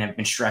get in and have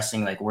been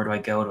stressing, like, where do I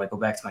go? Do I go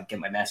back to get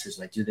my master's?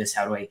 Do I do this?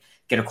 How do I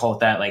get a call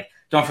with that? Like,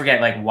 don't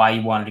forget like why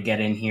you wanted to get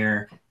in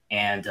here,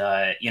 and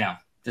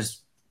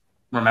just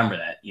remember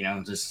that,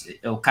 just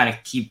it'll kind of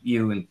keep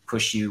you and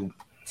push you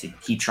to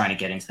keep trying to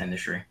get into the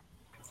industry.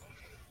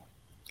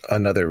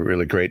 Another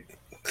really great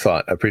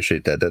thought. I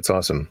appreciate that. That's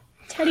awesome.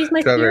 Teddy's my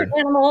spirit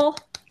animal.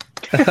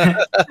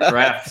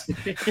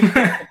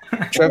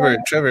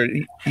 Trevor,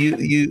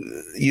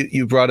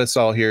 you brought us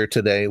all here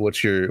today.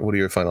 What are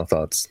your final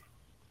thoughts?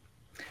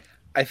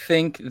 I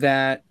think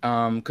that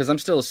because I'm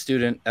still a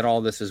student at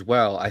all this as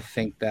well, I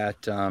think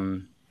that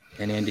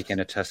and Andy can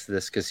attest to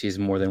this because he's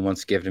more than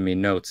once given me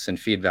notes and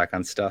feedback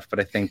on stuff. But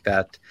I think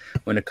that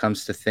when it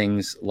comes to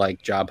things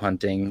like job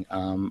hunting,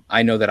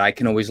 I know that I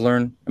can always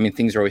learn. I mean,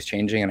 things are always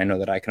changing, and I know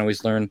that I can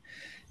always learn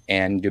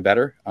and do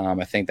better.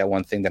 I think that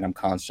one thing that I'm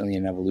constantly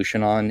in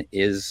evolution on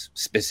is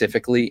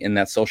specifically in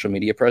that social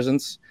media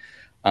presence.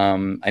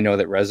 I know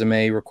that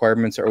resume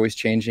requirements are always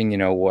changing,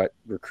 what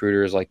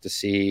recruiters like to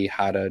see,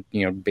 how to,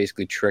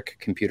 basically trick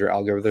computer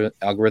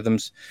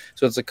algorithms.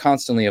 So it's a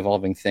constantly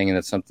evolving thing. And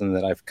it's something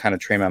that I've kind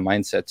of trained my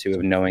mindset to,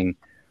 of knowing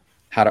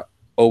how to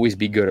always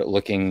be good at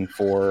looking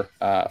for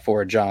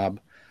a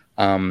job.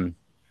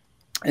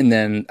 And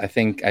then I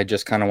think I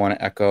just kind of want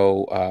to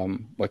echo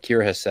what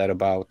Kira has said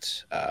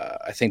about,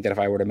 I think that if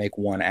I were to make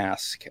one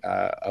ask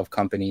of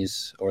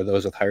companies or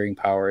those with hiring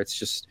power, it's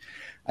just,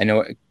 I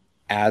know it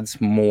adds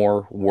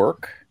more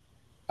work,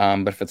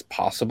 but if it's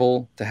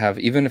possible to have,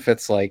 even if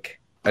it's like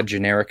a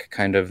generic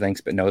kind of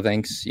thanks but no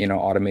thanks,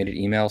 automated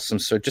email, some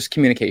sort, just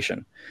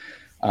communication.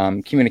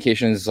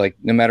 Communication is like,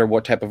 no matter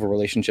what type of a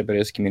relationship it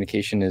is,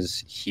 communication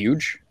is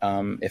huge,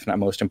 if not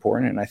most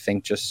important. And I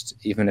think just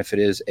even if it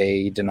is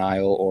a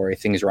denial or a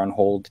things are on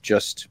hold,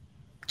 just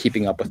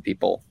keeping up with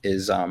people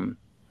is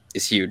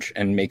huge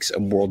and makes a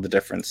world of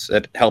difference.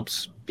 It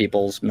helps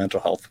people's mental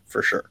health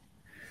for sure.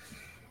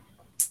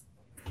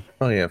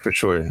 Oh yeah, for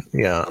sure.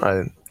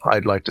 Yeah,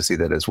 I'd like to see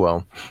that as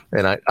well.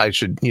 And I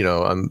should,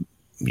 I'm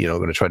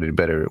going to try to do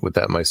better with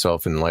that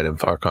myself in light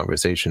of our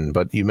conversation.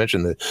 But you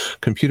mentioned the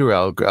computer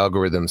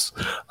algorithms.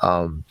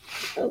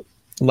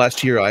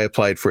 Last year, I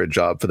applied for a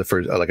job for the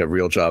first, like a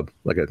real job,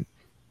 like a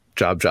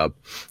job,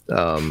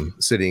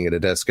 sitting at a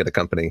desk at a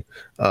company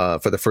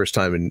for the first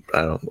time in,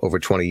 I don't know, over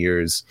 20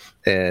 years.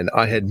 And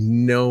I had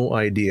no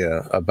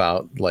idea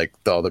about like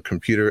all the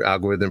computer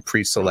algorithm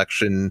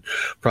pre-selection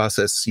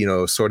process,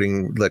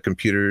 sorting the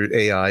computer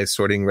AI,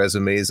 sorting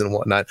resumes and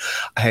whatnot.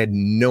 I had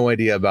no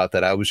idea about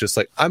that. I was just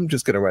like, I'm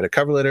just going to write a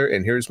cover letter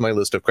and here's my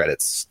list of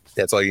credits.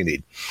 That's all you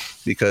need.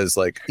 Because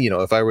like,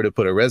 if I were to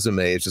put a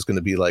resume, it's just going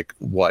to be like,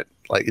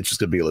 it's just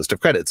going to be a list of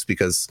credits,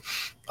 because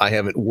I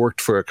haven't worked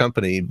for a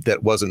company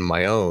that wasn't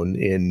my own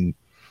in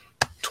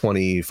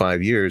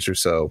 25 years or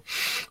so.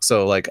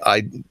 So like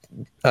I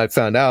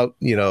found out,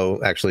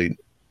 actually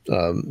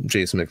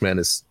Jason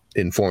McManus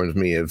informed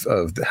me of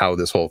how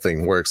this whole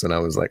thing works. And I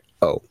was like,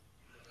 oh,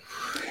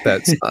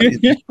 that's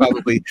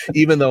probably,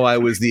 even though I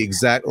was the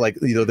exact,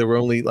 there were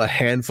only a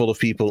handful of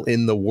people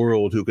in the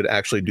world who could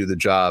actually do the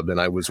job,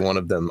 and I was one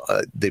of them.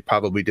 They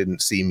probably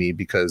didn't see me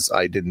because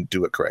I didn't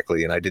do it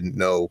correctly, and I didn't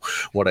know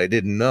what I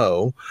didn't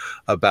know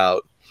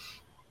about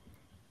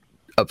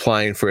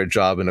applying for a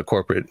job in a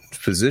corporate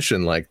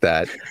position like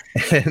that.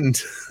 And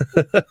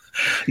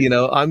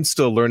I'm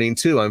still learning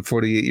too. I'm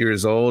 48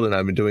 years old and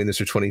I've been doing this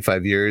for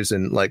 25 years,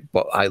 and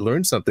I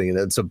learned something, and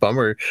it's a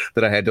bummer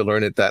that I had to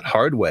learn it that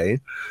hard way,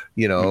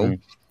 Mm-hmm.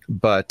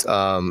 But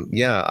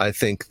I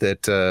think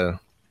that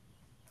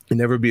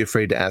never be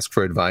afraid to ask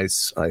for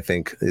advice, I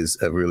think, is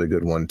a really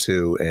good one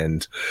too,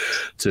 and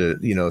to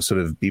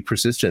sort of be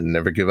persistent and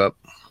never give up.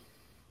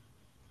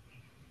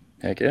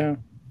 Heck yeah.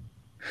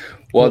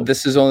 Well,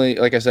 this is only,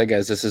 like I said,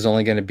 guys, this is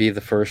only going to be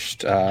the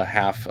first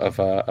half of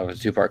a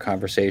two-part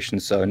conversation.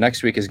 So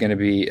next week is going to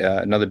be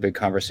another big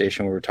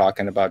conversation where we're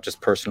talking about just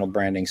personal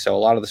branding. So a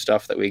lot of the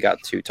stuff that we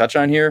got to touch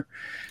on here,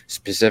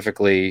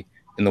 specifically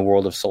in the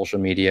world of social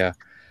media,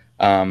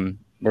 we're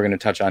going to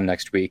touch on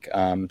next week.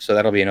 So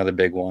that'll be another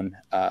big one.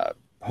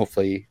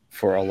 Hopefully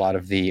for a lot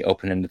of the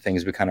open-ended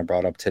things we kind of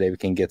brought up today, we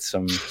can get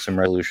some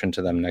resolution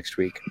to them next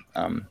week.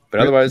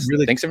 But otherwise,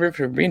 thanks everyone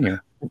for being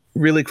here.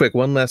 Really quick,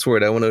 one last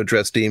word. I want to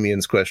address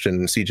Damien's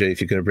question. CJ, if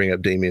you can bring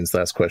up Damien's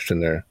last question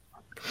there.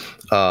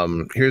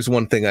 Here's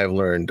one thing I've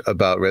learned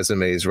about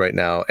resumes right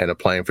now and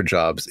applying for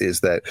jobs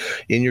is that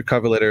in your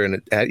cover letter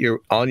and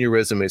on your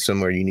resume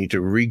somewhere, you need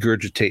to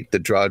regurgitate the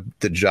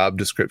job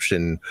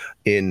description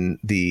in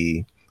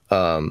the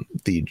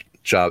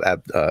job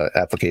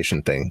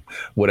application thing.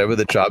 Whatever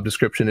the job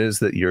description is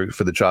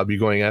for the job you're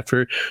going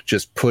after,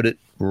 just put it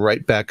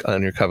right back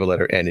on your cover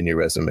letter and in your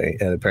resume.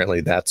 And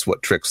apparently that's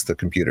what tricks the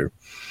computer.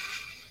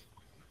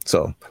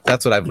 So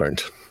that's what I've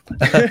learned.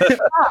 Copy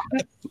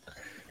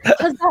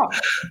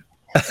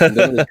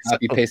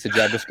paste the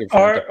job description.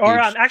 Or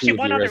actually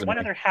one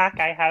other hack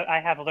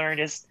I have learned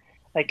is,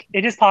 like,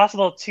 it is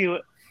possible to,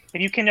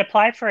 if you can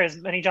apply for as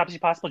many jobs as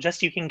possible,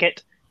 just you can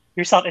get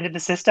yourself into the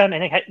system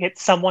and get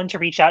someone to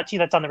reach out to you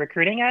that's on the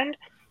recruiting end.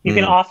 You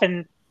can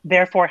often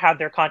therefore have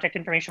their contact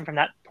information from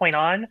that point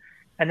on.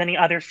 And then the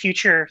other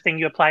future thing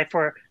you apply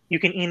for, you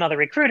can email the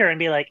recruiter and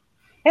be like,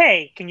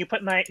 hey, can you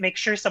make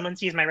sure someone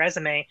sees my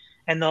resume,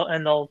 and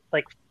they'll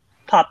like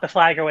pop the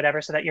flag or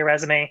whatever so that your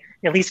resume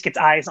at least gets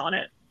eyes on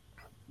it.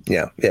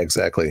 Yeah,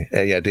 exactly.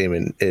 Yeah,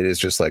 Damon, it is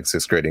just like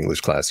 6th grade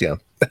English class. Yeah.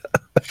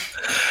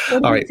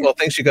 All right. Well,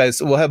 thanks, you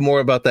guys. We'll have more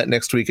about that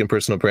next week in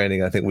personal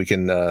branding. I think we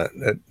can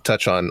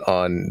touch on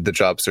the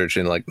job search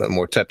and like the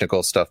more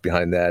technical stuff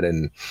behind that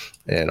and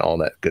all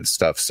that good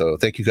stuff. So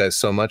thank you guys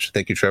so much.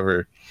 Thank you,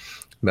 Trevor,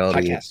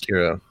 Melody,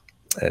 Kira,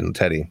 and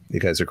Teddy. You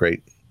guys are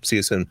great. See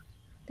you soon.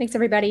 Thanks,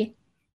 everybody.